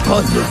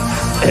papatakapon.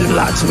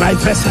 Enlarge my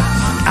vessel.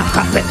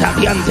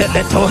 Akapetadiante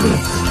leton.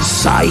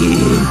 Sai.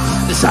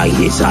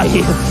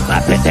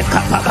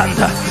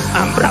 Apetekapalanda.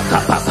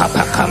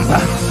 Ambrakapapakamba.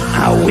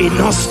 I will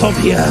not stop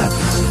here.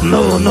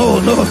 No.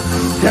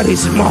 There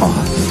is more.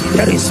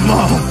 There is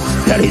more.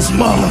 There is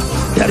more.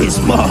 There is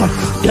more.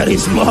 There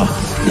is more.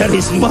 There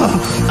is more.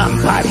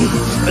 Ampari,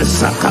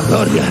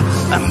 Sakaboria,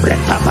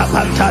 Ambreta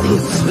Papantari,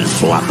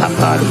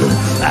 Swapapari,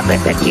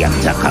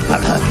 Abetekianta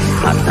Kapala,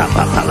 Manta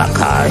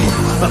Papalakai,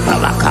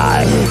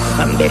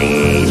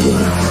 Ambedi,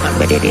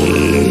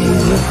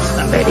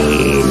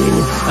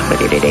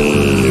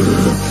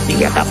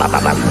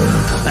 Yakababam,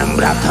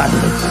 Ambrata,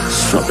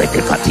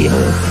 Sobetekatia,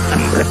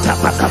 Ambreta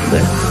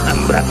Pakambe,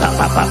 Ambrata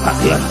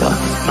Papakianto,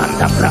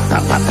 Manta Brata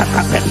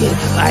Patakapeli,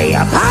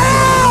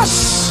 Ayapas!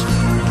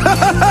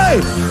 Hey!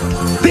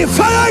 The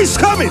fire is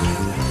coming.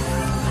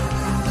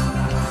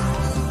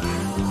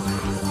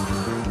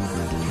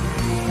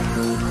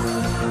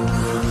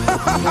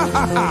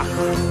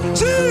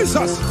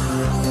 Jesus,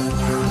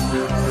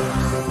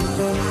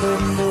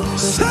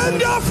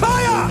 send your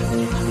fire.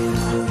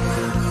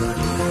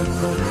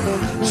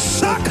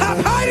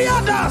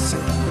 Sakapariadas.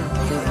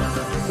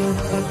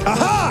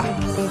 Aha.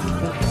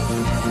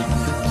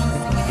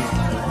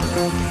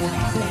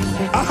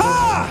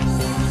 Aha.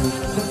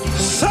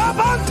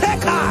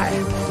 Sabantekai.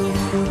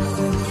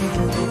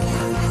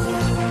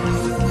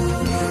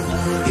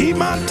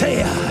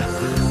 Imantea.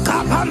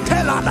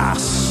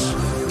 Kapanteladas.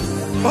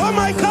 Oh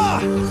my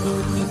God.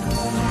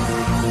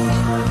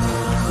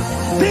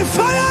 The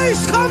fire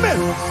is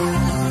coming.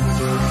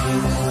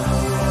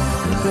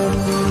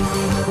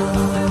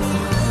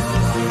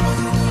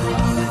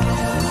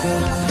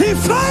 The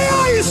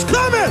fire is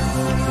coming.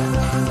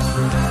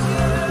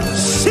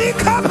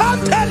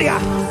 Sikapantelia.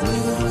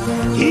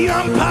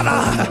 Iampala.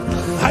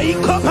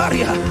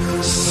 Aikoparia.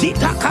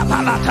 Sita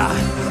kapalata.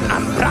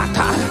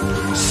 Ambrata.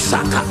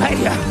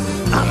 Sakaperia.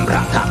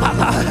 Ambrata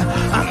papa.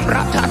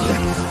 Ambrata.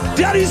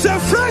 There is a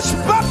fresh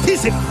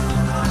baptism.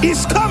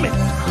 Is coming.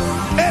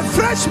 A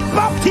fresh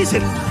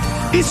baptism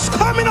is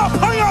coming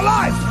upon your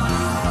life.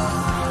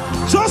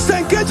 Just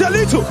engage a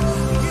little.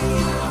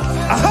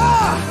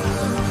 Aha!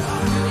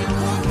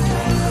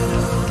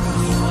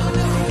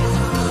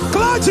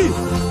 Clergy.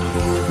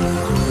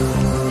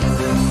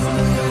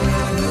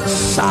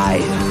 Sai,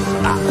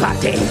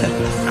 apate,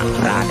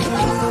 aprade,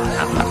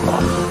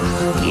 apapol,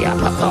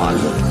 yapapol,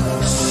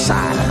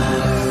 sai,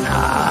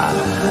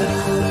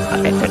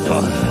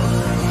 aletador.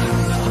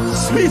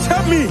 Smith,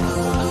 help me.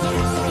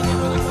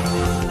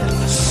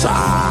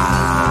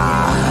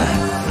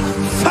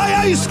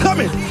 Fire is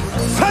coming.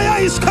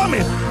 Fire is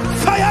coming.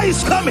 Fire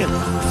is coming.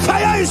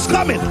 Fire is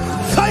coming.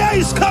 Fire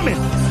is coming.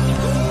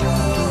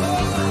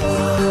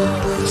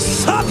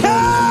 Sate!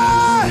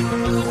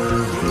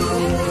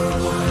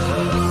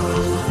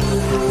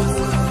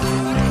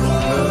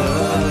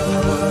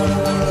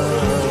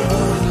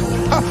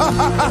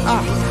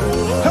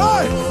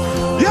 Hey!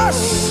 Yes!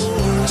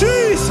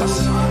 Jesus!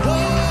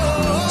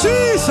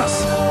 Jesus!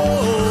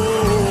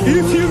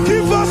 If you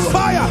give us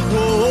fire,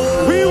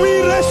 we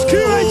will rescue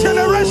a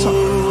generation.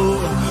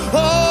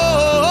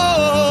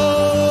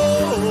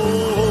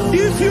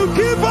 If you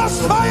give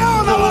us fire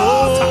on our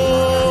altar,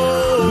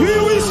 we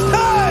will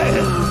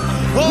stay.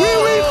 We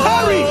will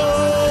tarry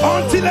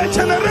until a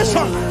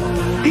generation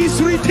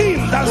is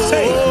redeemed and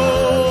saved.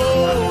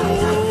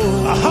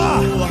 Aha!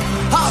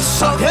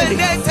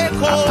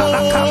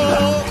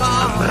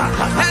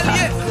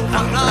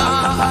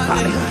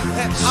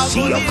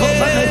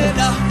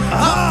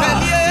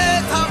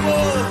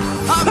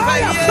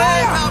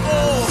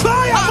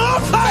 Fire,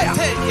 more fire.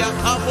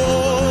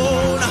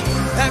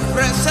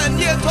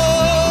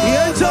 The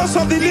angels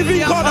of the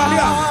living God are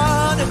here.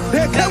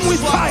 They come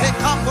with fire.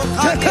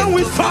 They come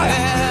with fire.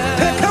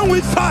 They come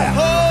with fire.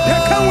 They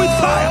come with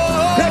fire.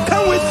 They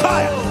come with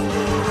fire.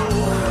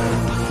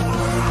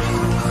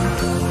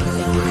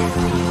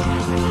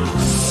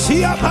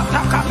 Sia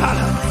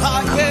patakapala.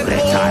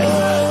 Amretai.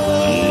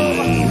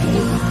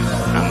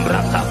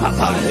 Amrata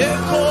papa.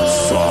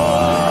 So.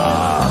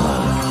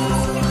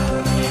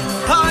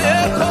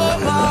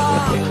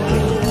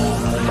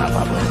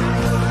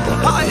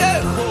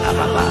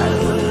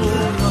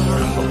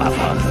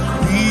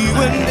 We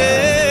will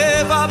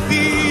never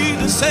be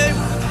the same.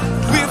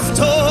 We've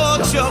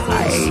touched your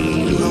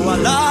grace. Our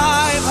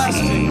life has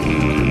changed.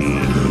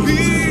 We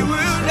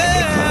will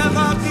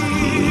never be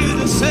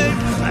the same.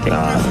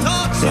 We've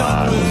touched your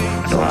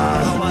grace.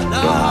 Our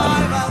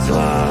life has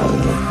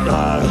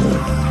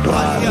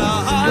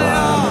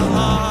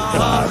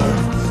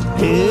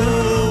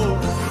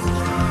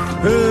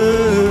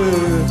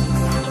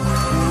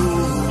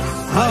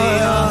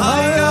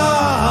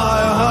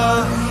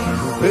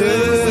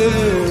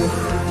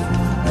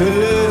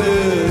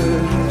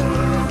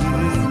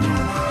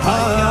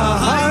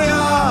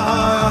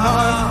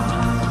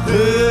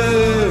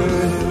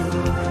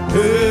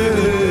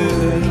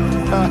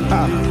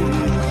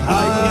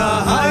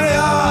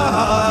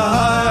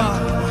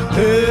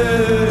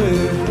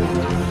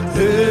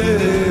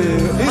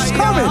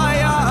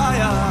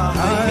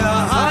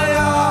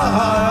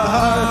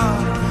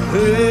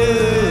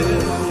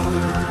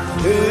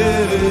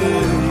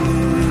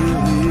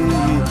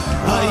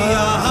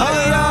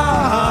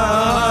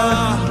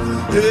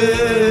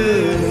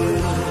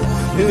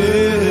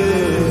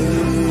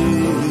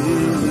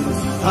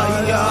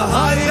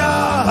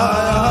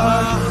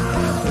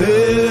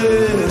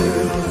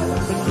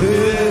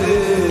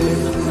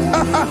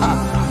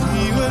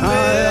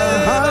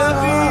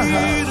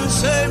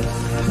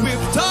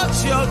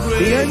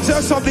The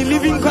angels of the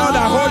living God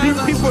are holding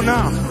people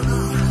now,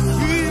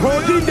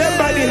 holding them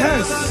by the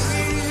hands,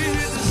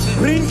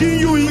 bringing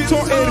you into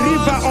a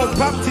river of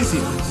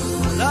baptism.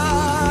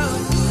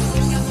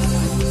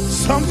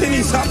 Something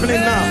is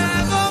happening now.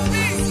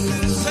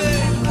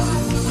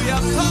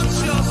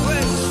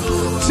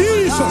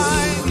 Jesus.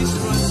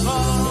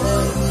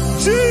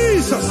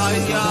 Jesus.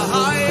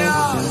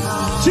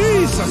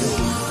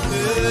 Jesus.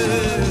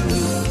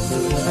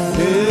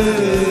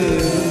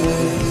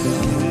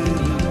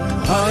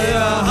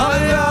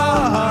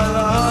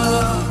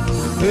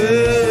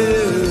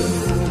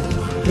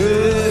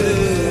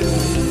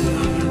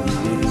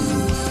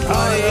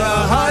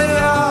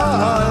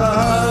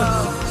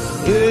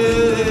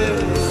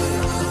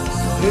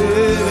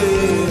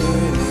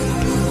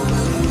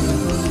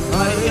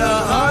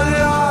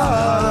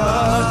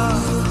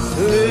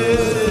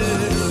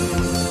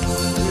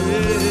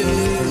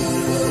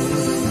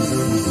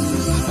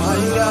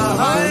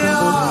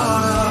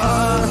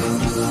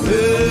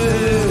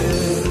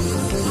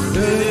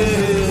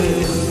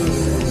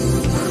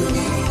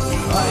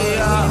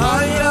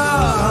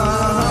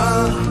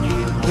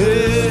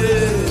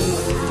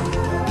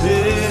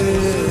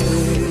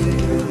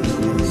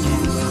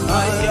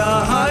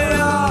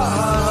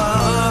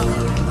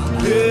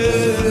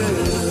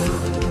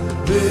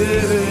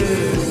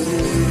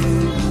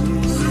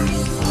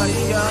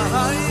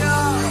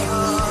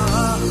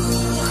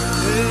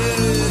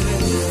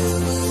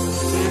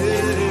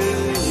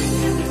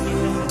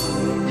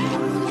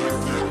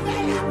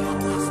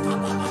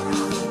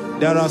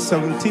 There are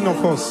 17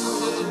 of us.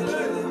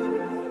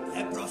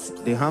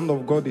 The hand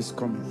of God is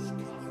coming.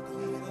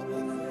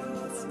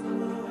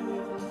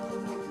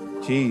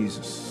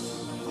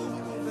 Jesus.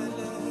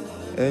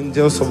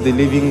 Angels of the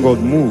living God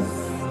move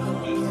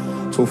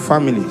to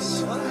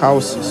families,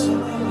 houses,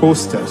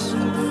 hostels,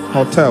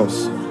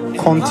 hotels,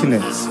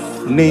 continents,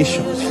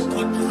 nations,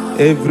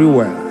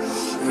 everywhere.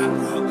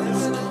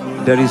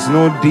 There is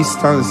no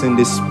distance in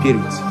the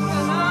spirit.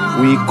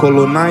 We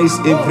colonize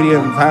every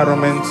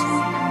environment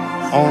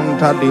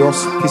under the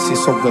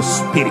auspices of the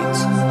Spirit.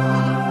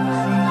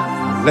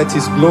 Let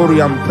His glory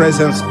and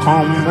presence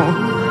come,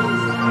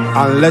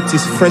 and let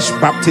His fresh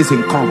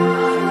baptism come.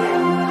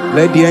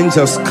 Let the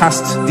angels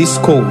cast these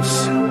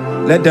coals.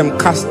 Let them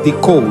cast the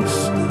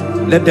coals.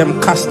 Let them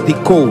cast the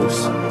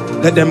coals.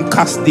 Let them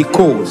cast the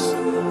coals.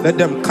 Let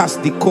them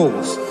cast the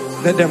coals.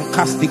 Let them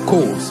cast the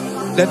coals.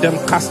 Let them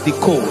cast the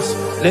coals.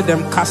 Let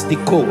them cast the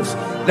coals.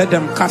 Let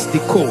them cast the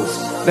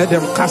coals. Let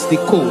them cast the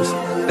coals.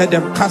 Let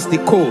them cast the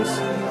coals.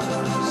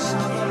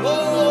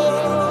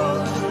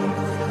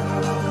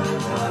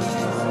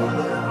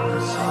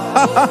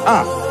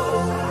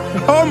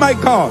 Oh my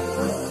God,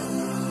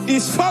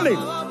 it's falling.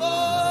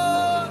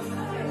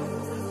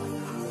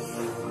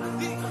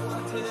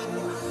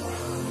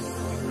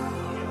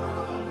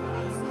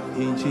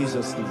 In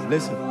Jesus' name,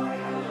 listen.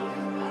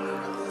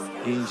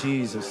 In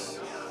Jesus'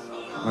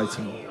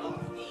 mighty name.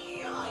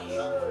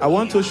 I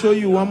want to show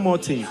you one more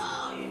thing,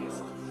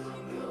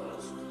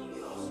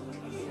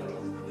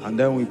 and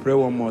then we pray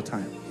one more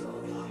time.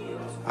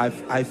 I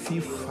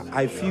feel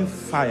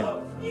fire.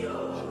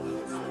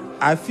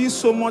 I feel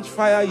so much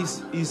fire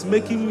is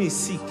making me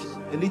sick.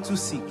 a little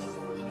sick.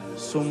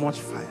 So much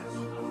fire.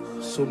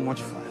 So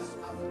much fire.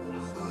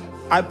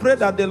 I pray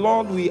that the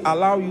Lord will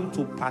allow you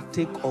to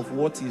partake of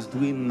what He's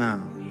doing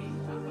now.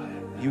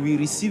 You will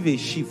receive a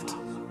shift.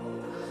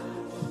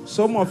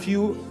 Some of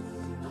you,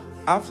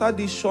 after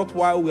this short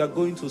while we are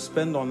going to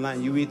spend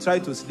online, you will try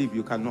to sleep.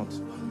 You cannot.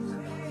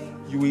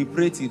 You will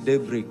pray till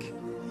daybreak.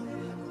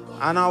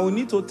 And I will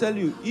need to tell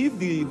you, if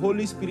the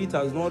Holy Spirit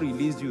has not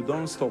released you,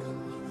 don't stop.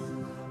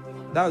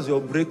 That's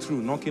your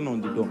breakthrough knocking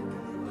on the door.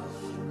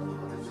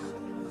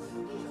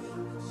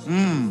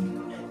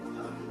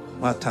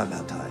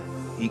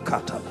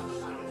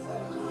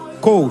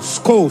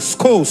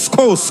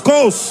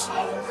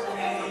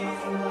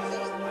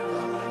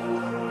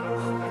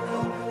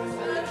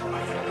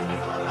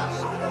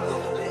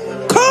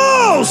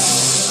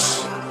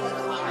 Coast.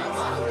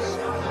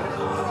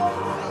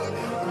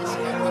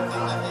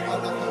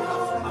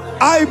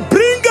 I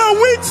bring a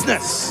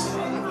witness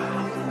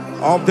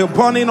of the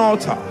burning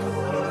altar.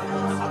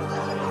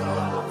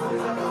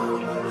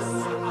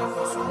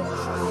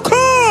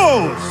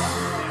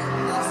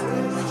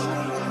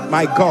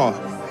 My God,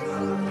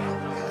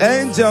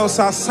 angels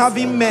are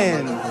serving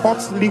men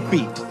hot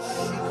liquid.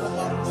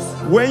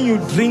 When you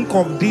drink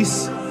of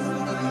this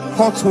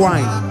hot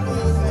wine,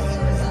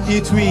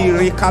 it will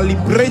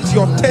recalibrate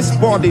your taste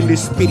bud in the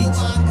spirit.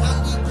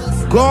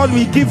 God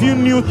will give you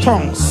new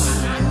tongues,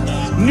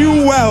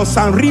 new wells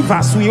and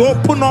rivers will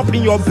open up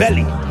in your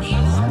belly.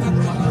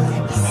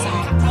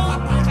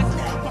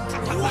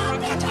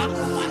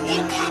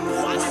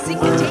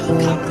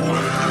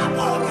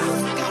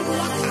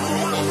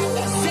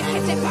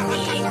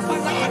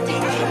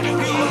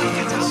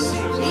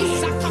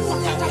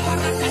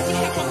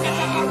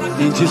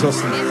 In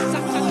Jesus' name.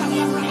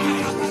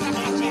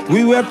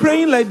 We were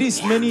praying like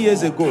this many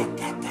years ago.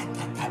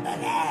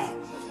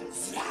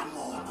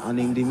 And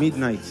in the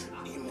midnight,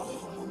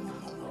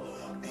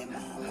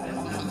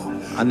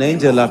 an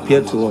angel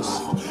appeared to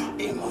us.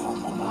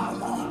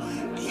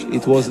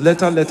 It was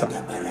later.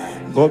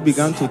 God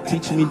began to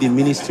teach me the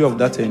ministry of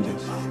that angel.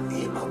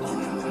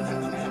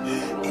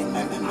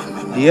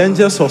 The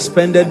angel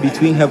suspended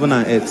between heaven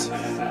and earth.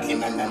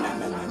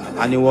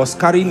 And he was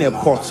carrying a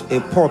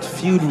pot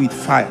filled with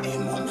fire.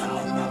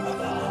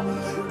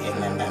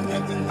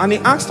 And he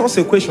asked us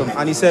a question,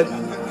 and he said,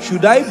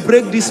 should I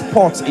break this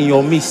pot in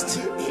your midst?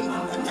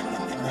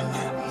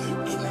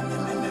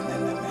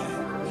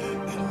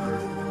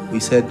 We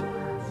said,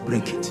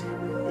 break it.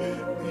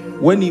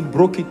 When he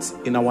broke it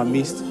in our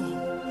midst,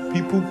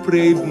 people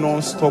prayed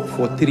non-stop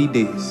for 3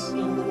 days.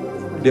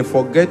 They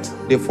forgot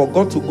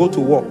to go to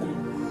work,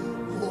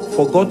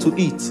 forgot to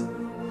eat.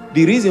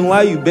 The reason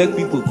why you beg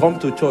people come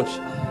to church,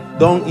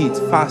 don't eat,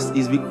 fast,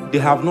 is because they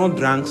have not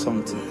drank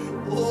something.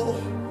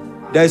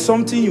 There is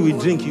something you will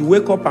drink, you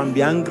wake up and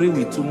be angry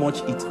with too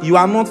much eat. You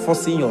are not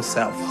forcing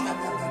yourself.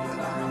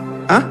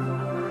 Huh?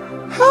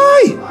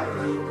 Hi!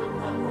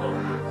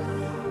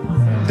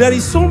 There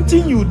is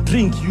something you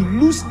drink, you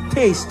lose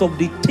taste of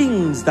the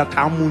things that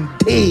are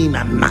mundane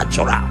and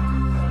natural.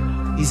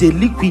 It's a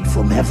liquid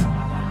from heaven.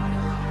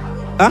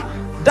 Huh?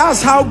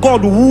 That's how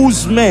God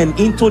woos men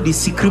into the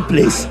secret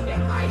place.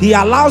 He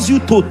allows you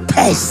to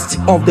taste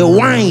of the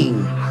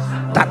wine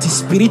that is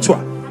spiritual.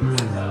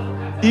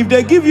 If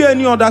they give you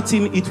any other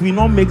thing, it will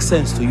not make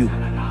sense to you.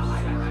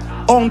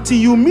 Until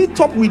you meet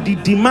up with the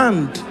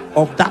demand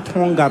of that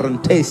hunger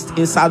and taste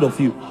inside of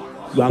you,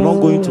 you are not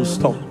going to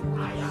stop.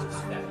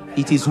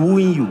 It is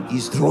wooing you,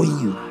 it's drawing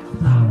you,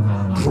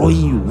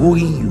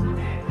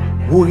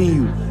 wooing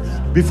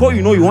you. Before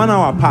you know, you 1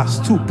 hour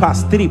past, 2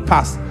 past, 3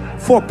 past,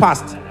 4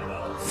 past,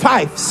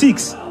 5,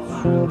 6.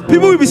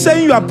 People will be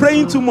saying you are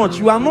praying too much.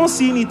 You are not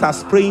seeing it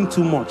as praying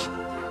too much.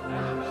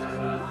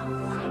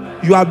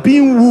 You are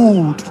being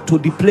wooed to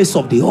the place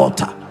of the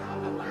altar.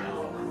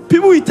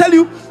 People will tell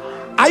you,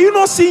 are you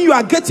not seeing you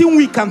are getting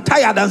weak and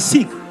tired and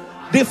sick?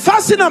 The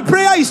fasting and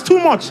prayer is too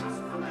much.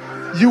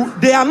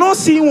 They are not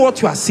seeing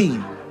what you are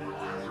seeing.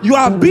 You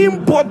are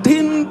being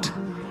burdened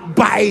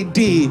by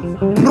the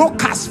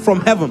broadcast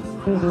from heaven.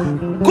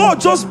 God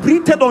just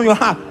breathed on your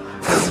heart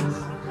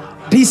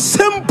the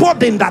same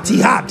burden that he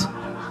had,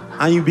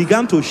 and you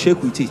began to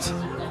shake with it.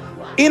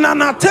 In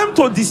an attempt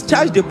to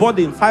discharge the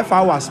burden, 5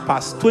 hours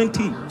past,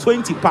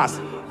 20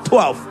 past,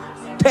 12,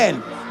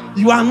 10.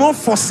 You are not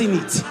forcing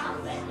it.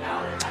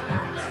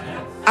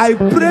 I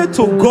pray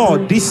to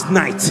God this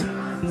night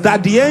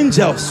that the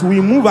angels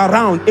will move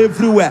around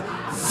everywhere,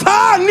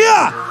 far,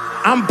 near,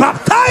 and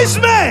baptize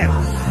men.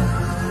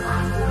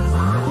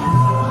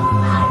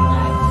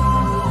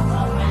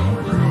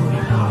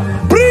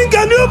 Bring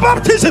a new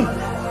baptism.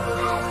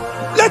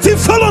 Let it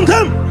fall on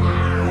them.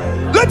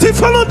 Let it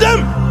fall on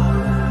them.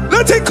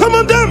 Let it come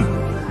on them.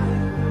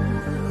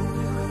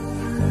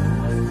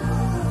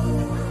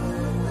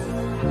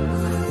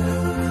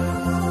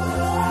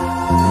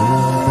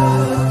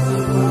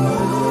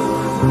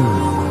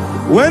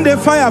 When the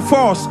fire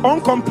falls,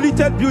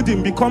 uncompleted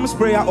building becomes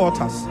prayer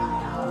altars.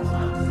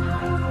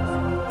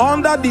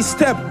 Under the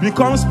step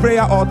becomes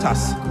prayer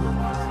altars.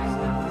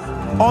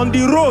 On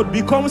the road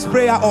becomes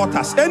prayer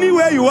altars.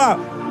 Anywhere you are,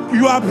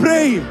 you are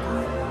praying.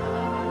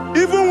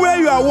 Even where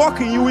you are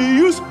walking, you will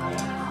use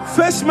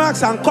face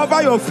masks and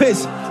cover your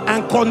face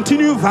and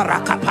continue.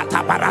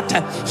 Varakapata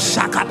barata,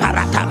 shaka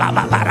barata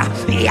babara,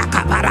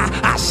 yakabara,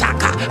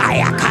 asaka,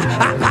 ayaka,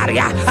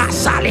 aparia,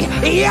 asali,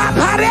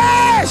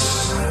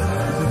 yapares.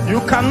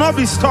 You cannot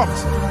be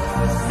stopped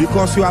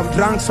because you have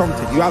drank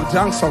something. You have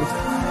drank something,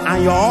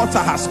 and your altar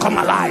has come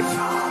alive.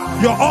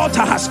 Your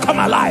altar has come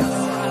alive.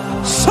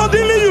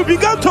 Suddenly you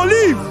began to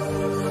live.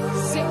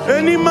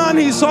 Any man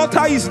his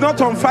altar is not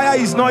on fire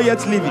is not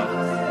yet living.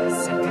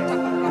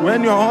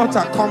 When your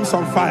altar comes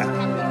on fire,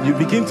 you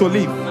begin to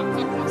live.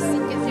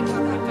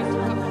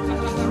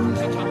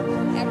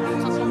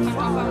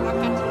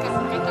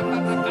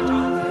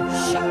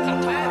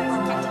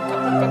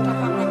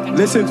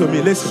 Listen to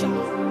me, listen.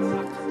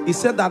 He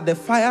said that the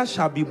fire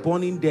shall be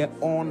burning there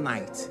all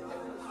night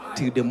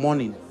till the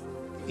morning.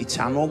 It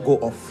shall not go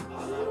off.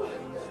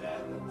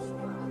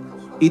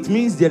 It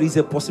means there is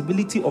a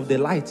possibility of the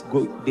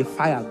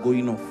fire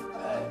going off.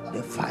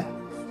 The fire.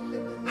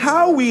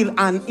 How will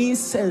an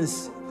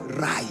incense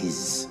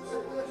rise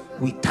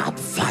without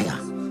fire?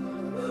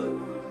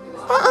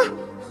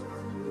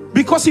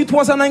 Because it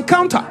was an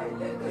encounter.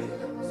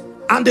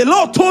 And the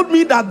Lord told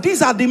me that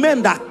these are the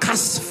men that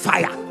cast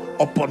fire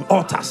upon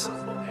altars.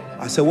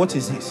 I said, what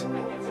is this?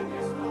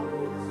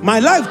 My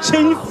life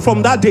changed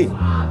from that day.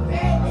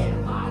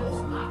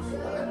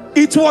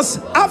 It was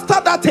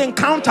after that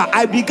encounter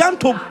I began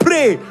to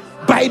pray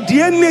by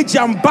the energy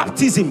and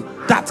baptism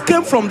that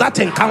came from that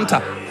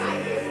encounter.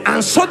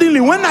 And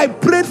suddenly when I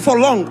prayed for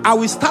long, I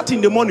will start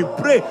in the morning,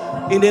 pray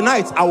in the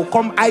night, I will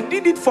come. I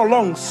did it for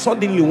long.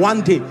 Suddenly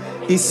one day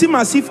it seemed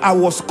as if I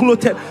was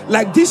clothed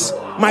like this,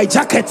 my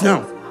jacket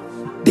now.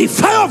 The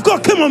fire of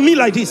God came on me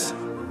like this.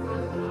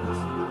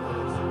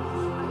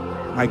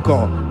 My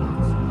God,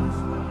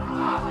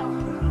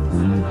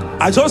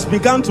 I just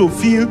began to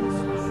feel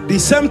the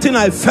same thing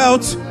I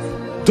felt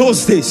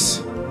those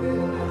days.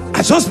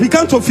 I just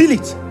began to feel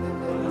it.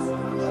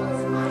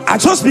 I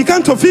just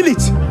began to feel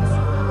it.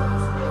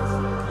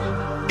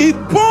 It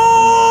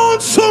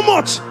burned so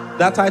much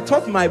that I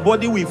thought my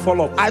body will fall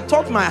off. I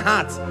thought my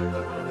heart.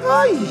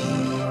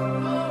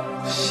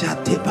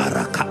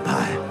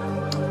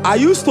 I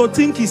used to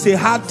think it's a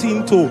hard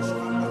thing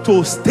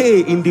to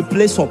stay in the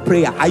place of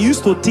prayer. I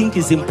used to think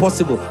it's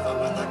impossible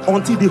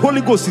until the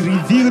Holy Ghost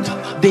revealed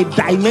the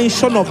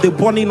dimension of the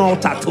burning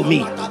altar to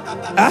me.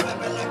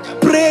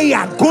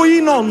 Prayer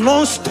going on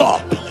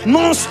non-stop.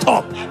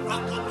 Non-stop.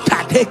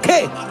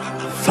 Tateke,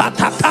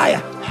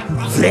 fatataya,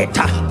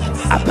 vreta,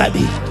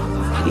 ababi,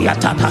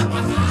 yatata,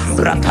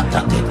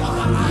 bratata.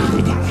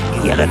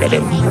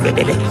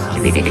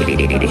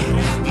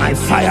 My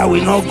fire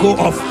will not go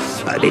off.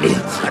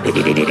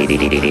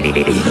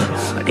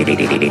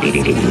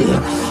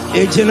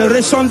 A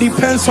generation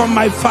depends on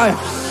my fire.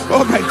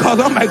 Oh my God,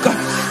 oh my God.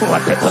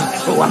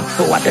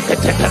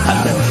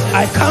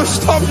 I can't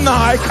stop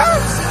now. I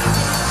can't.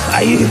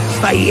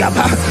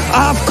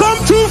 I've come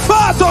too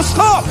far to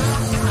stop.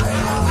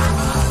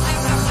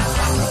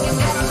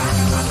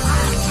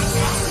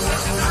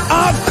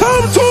 I've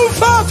come too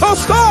far to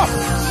stop.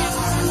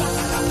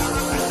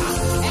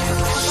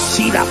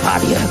 Sida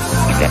padia,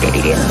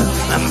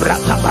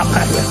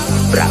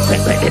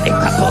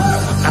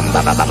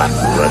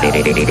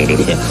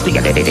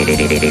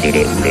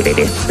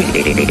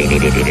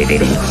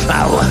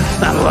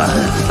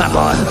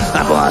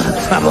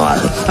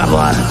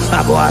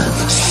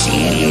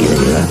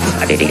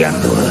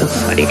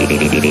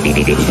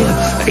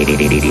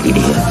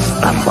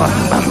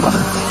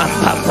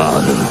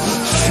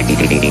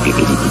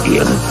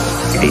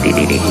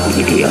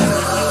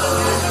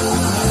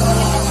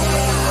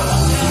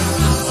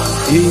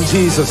 in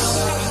Jesus'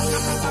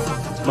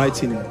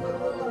 mighty name.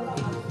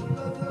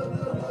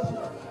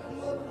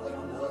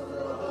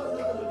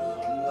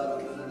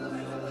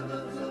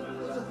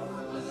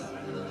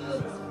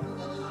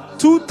 In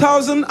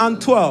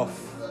 2012,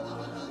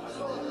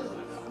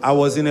 I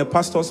was in a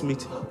pastor's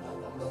meeting.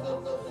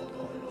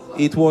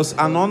 It was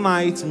an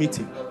all-night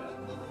meeting.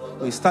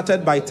 We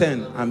started by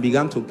 10 and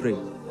began to pray.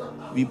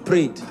 We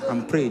prayed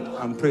and prayed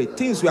and prayed.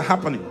 Things were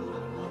happening.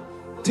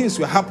 Things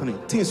were happening.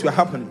 Things were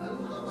happening.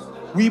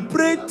 We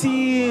prayed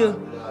till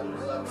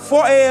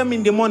 4 a.m.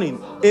 in the morning.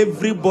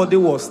 Everybody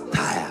was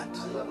tired.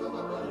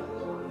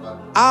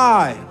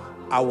 I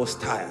was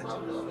tired.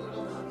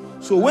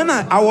 So when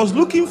I was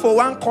looking for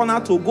one corner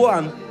to go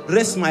and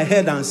rest my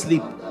head and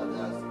sleep,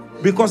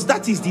 because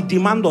that is the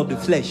demand of the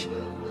flesh.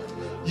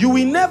 You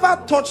will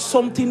never touch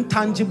something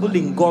tangible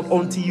in God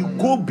until you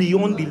go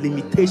beyond the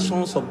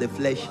limitations of the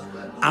flesh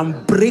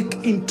and break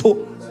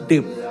into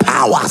the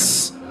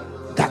powers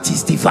that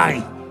is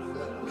divine.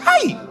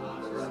 Hey!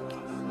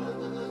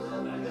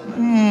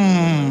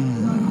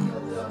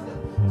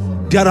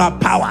 There are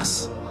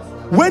powers.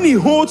 When he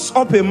holds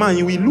up a man,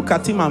 you will look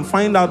at him and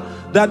find out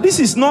that this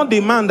is not the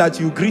man that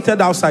you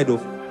greeted outside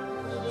of.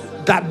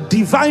 That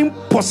divine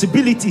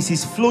possibilities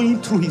is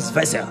flowing through his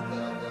vessel.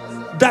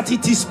 That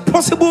it is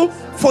possible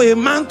for a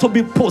man to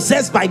be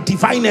possessed by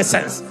divine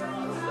essence.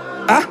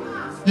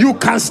 You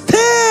can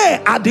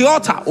stay at the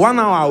altar. 1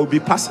 hour will be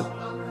passing.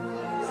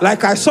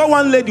 Like I saw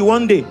one lady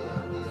one day.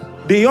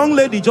 The young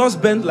lady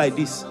just bent like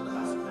this.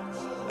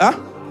 Huh?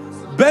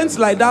 Bent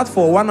like that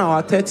for 1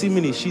 hour, 30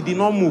 minutes. She did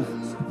not move.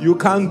 You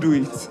can't do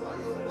it.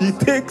 It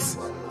takes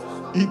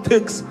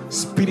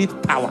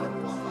spirit power.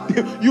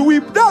 You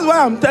will, that's why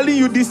I'm telling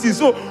you this is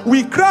so.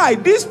 We cry.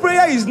 This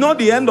prayer is not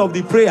the end of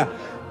the prayer.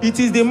 It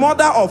is the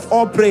mother of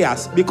all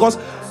prayers, because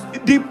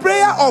the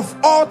prayer of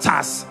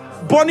altars,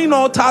 burning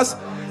altars,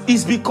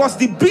 is because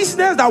the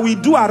business that we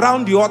do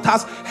around the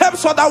altars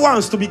helps other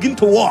ones to begin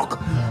to walk.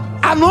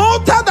 An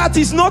altar that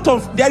is not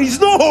of, there is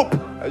no hope.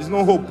 There is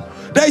no hope.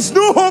 There is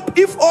no hope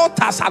if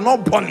altars are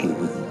not burning.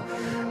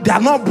 They are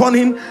not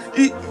burning.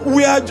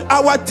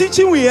 Our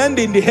teaching will end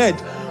in the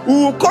head. We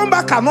will come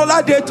back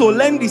another day to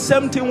learn the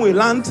same thing we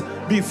learned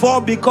before,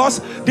 because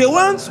the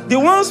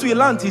ones we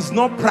learned is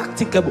not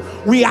practicable.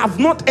 We have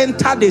not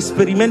entered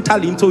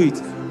experimental into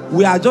it.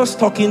 We are just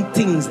talking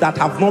things that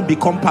have not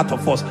become part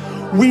of us.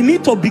 We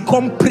need to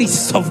become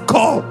priests of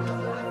God.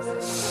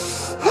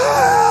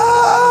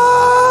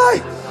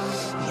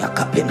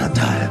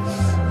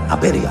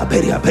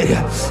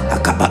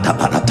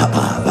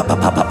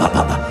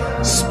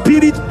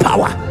 Spirit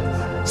power.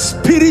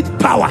 Spirit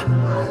power.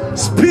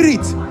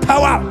 Spirit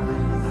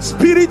power.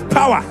 Spirit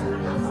power.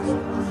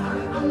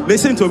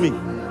 Listen to me.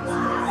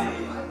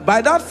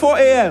 By that 4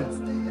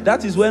 a.m.,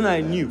 that is when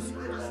I knew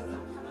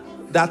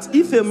that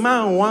if a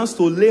man wants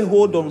to lay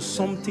hold on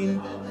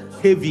something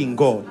heavy in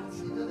God,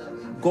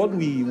 God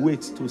will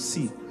wait to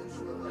see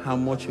how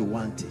much you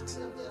want it.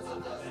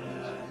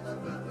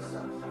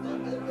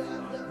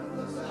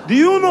 Do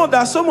you know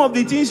that some of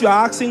the things you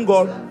are asking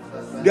God,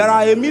 there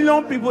are 1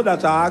 million people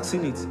that are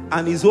asking it,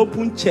 and it's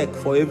open check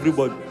for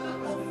everybody.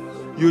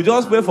 You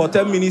just wait for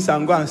 10 minutes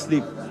and go and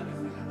sleep.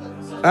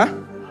 Huh?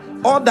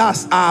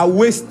 Others are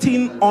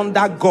wasting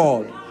under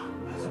God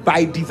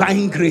by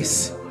divine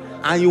grace,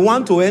 and you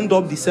want to end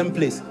up the same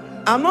place.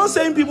 I'm not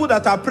saying people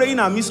that are praying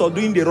amiss or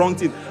doing the wrong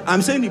thing.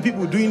 I'm saying the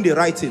people doing the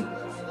right thing.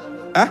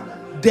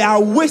 They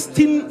are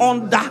wasting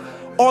under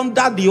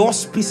the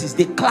auspices,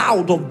 the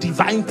cloud of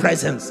divine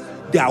presence.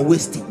 They are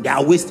wasting. They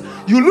are wasting.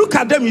 You look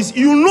at them,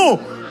 you know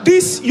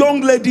this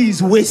young lady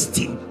is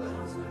wasting.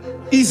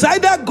 It's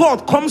either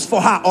God comes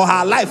for her or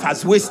her life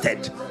has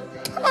wasted.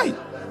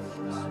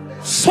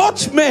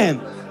 Such men,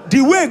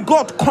 the way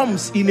God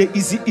comes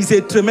is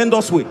a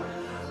tremendous way.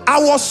 I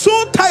was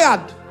so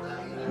tired,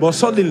 but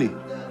suddenly,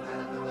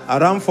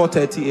 around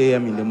 4:30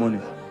 a.m. in the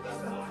morning,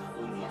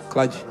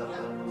 clergy,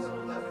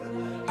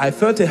 I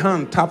felt a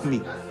hand tap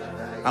me.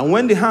 And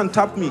when the hand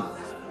tapped me,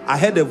 I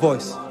heard a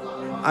voice.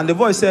 And the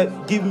voice said,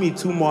 give me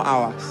 2 more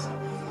hours.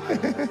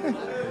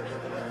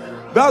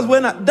 That's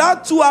when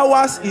that 2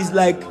 hours is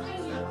like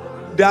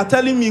they are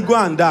telling me go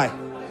and die.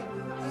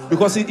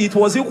 Because it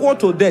was equal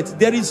to death.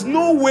 There is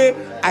no way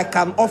I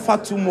can offer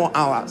 2 more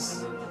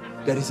hours.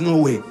 There is no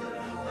way.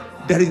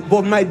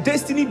 But my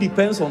destiny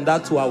depends on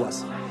that 2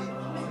 hours.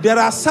 There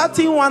are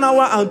certain 1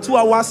 hour and 2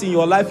 hours in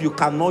your life you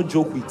cannot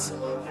joke with.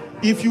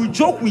 If you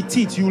joke with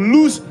it, you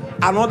lose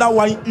another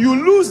one. You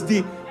lose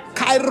the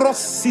kairos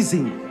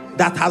season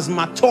that has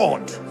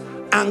matured.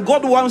 And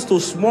God wants to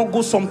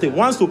smuggle something,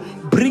 wants to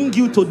bring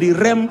you to the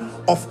realm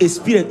of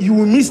experience. You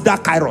will miss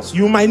that kairos.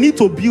 You might need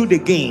to build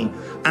again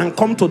and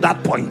come to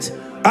that point.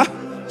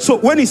 So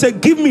when he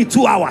said, give me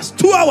 2 hours,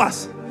 2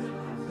 hours,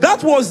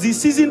 that was the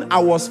season I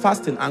was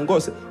fasting. And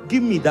God said,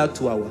 give me that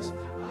 2 hours.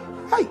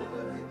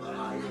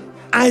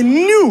 I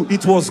knew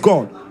it was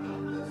God.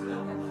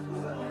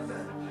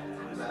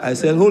 I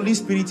said, Holy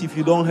Spirit, if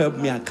you don't help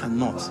me, I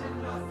cannot.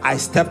 I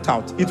stepped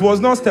out. It was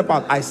not step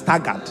out. I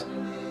staggered.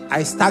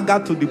 I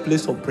staggered to the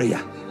place of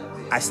prayer.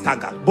 I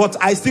staggered. But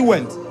I still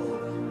went.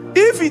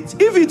 If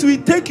it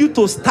will take you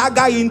to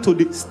stagger into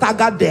the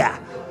stagger there,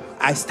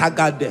 I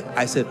staggered there.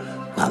 I said,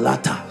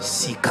 Malata,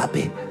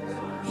 Sikabe,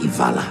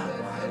 Ivala,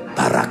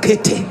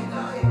 Barakete,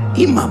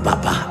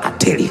 Imababa,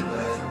 Ateri,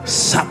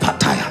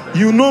 Sapataya.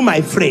 You know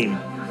my frame,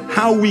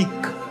 how weak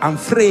and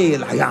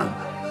frail I am.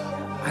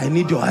 I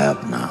need your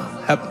help now.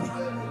 Help me.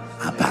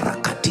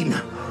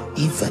 Abarakatina,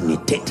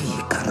 Ivaniteti,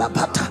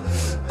 Karabata,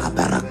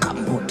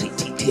 Abarakambuti,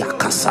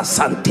 Akasa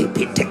Sante,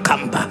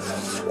 Pitekamba,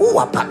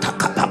 Uapata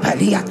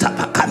Kapalia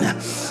Tabakana,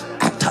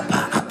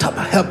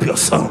 Ataba. Help your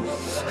son.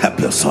 Help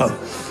your son.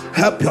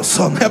 Help your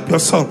son. Help your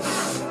son.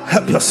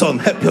 Help your son.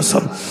 Help your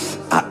son.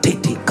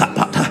 Atiti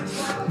Kapata.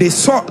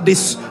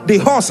 The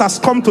horse has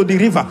come to the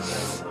river.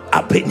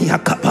 Apenia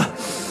Kapa.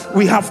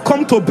 We have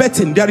come to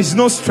betting. There is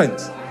no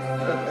strength.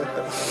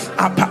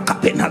 Ambreta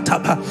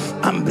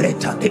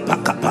de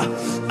Pakapa,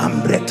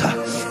 Ambreta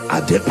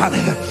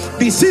Adepare.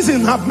 The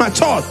season have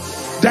matured.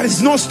 There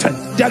is no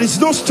strength. There is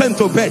no strength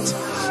to bet.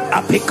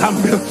 I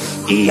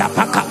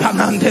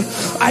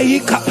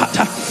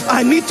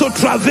need to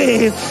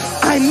travel.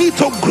 I need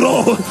to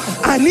grow.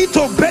 I need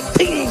to bet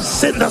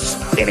things in the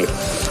spirit.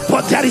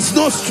 But there is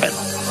no strength.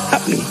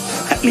 Help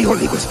me,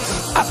 Holy Ghost.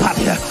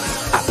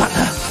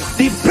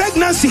 The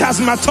pregnancy has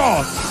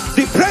matured.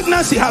 The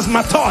pregnancy has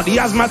matured. He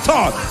has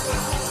matured.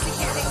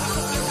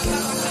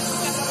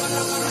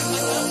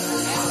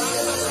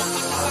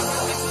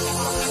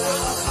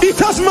 It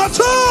has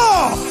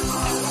matured.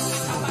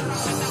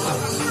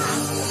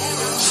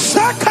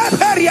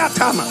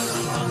 Sakaperiatama.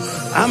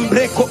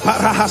 Ambreko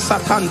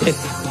parahasatande.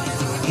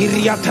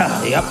 Iriata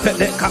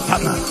yapede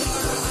kapana.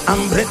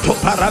 Ambreto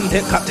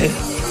parande kate.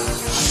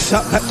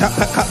 Sapata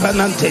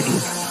kapanante.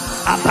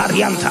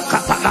 Aparianta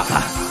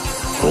kapalapa.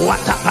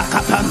 Watapa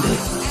kapande.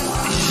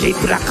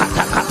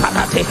 Zibrakata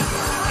kapanate.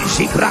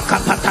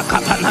 Zibrakapata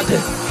kapanate.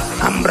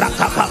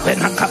 Ambraka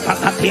papena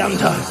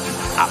kapatianta.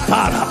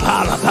 Apala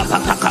pala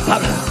papata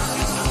kapana.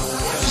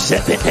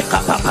 Zepete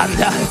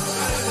kapapanda.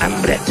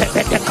 Ambrete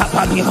pete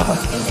kapanyo.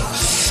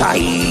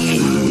 Sai.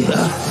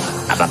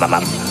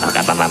 Ababam.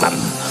 Ababam.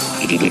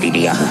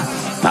 Idididia.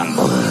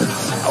 Bambo.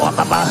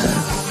 Wababa.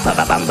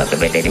 Babam.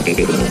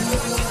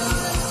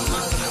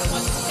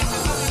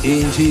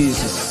 In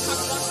Jesus'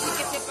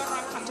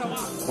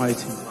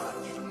 mighty name.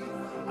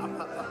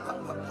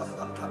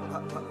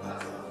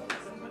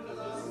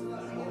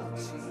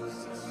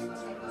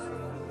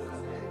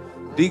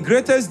 The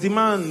greatest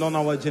demand on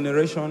our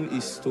generation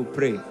is to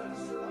pray.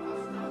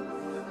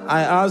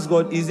 I asked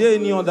God, is there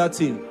any other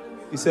thing?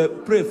 He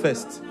said, pray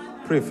first.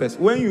 Pray first.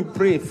 When you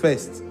pray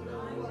first,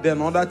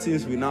 then other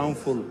things will now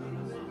follow.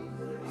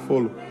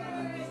 Follow.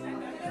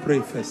 Pray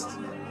first.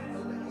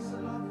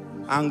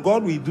 And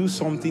God will do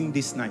something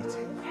this night.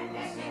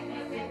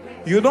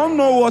 You don't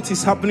know what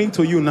is happening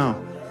to you now.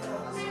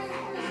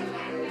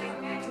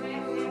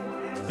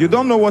 You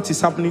don't know what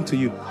is happening to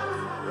you.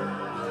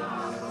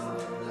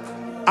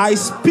 I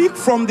speak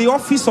from the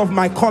office of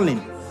my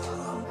calling.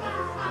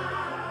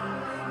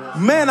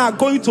 Men are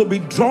going to be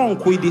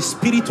drunk with the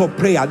spirit of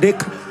prayer. They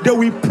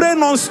will pray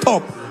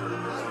non-stop.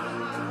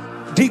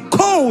 The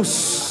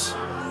coals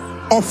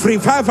of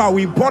revival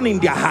will burn in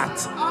their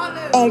heart.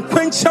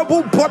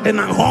 Unquenchable burden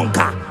and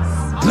hunger,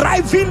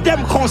 driving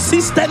them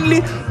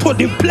consistently to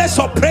the place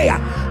of prayer.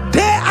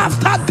 Day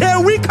after day,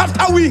 week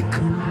after week,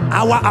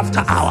 hour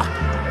after hour.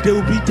 They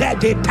will be there.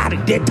 They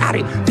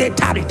tarry.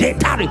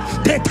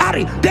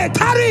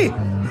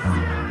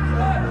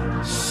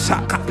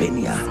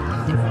 Sakapenia.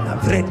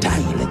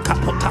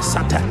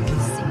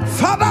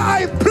 Father,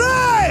 I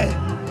pray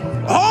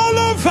all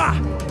over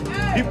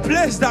the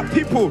place that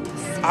people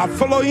are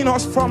following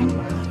us from.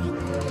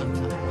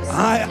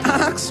 I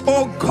ask,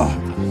 oh God,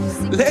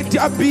 let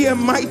there be a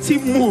mighty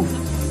move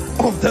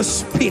of the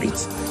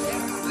Spirit.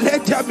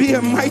 Let there be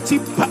a mighty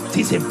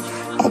baptism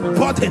of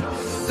burden.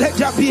 Let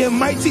there be a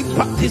mighty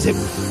baptism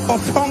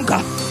of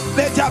hunger.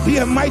 Let there be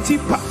a mighty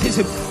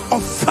baptism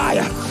of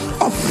fire,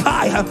 of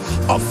fire,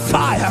 of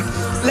fire.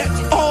 Let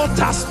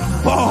altars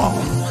burn.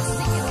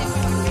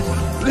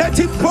 Let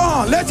it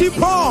burn. Let it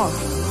burn.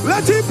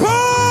 Let it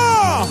burn.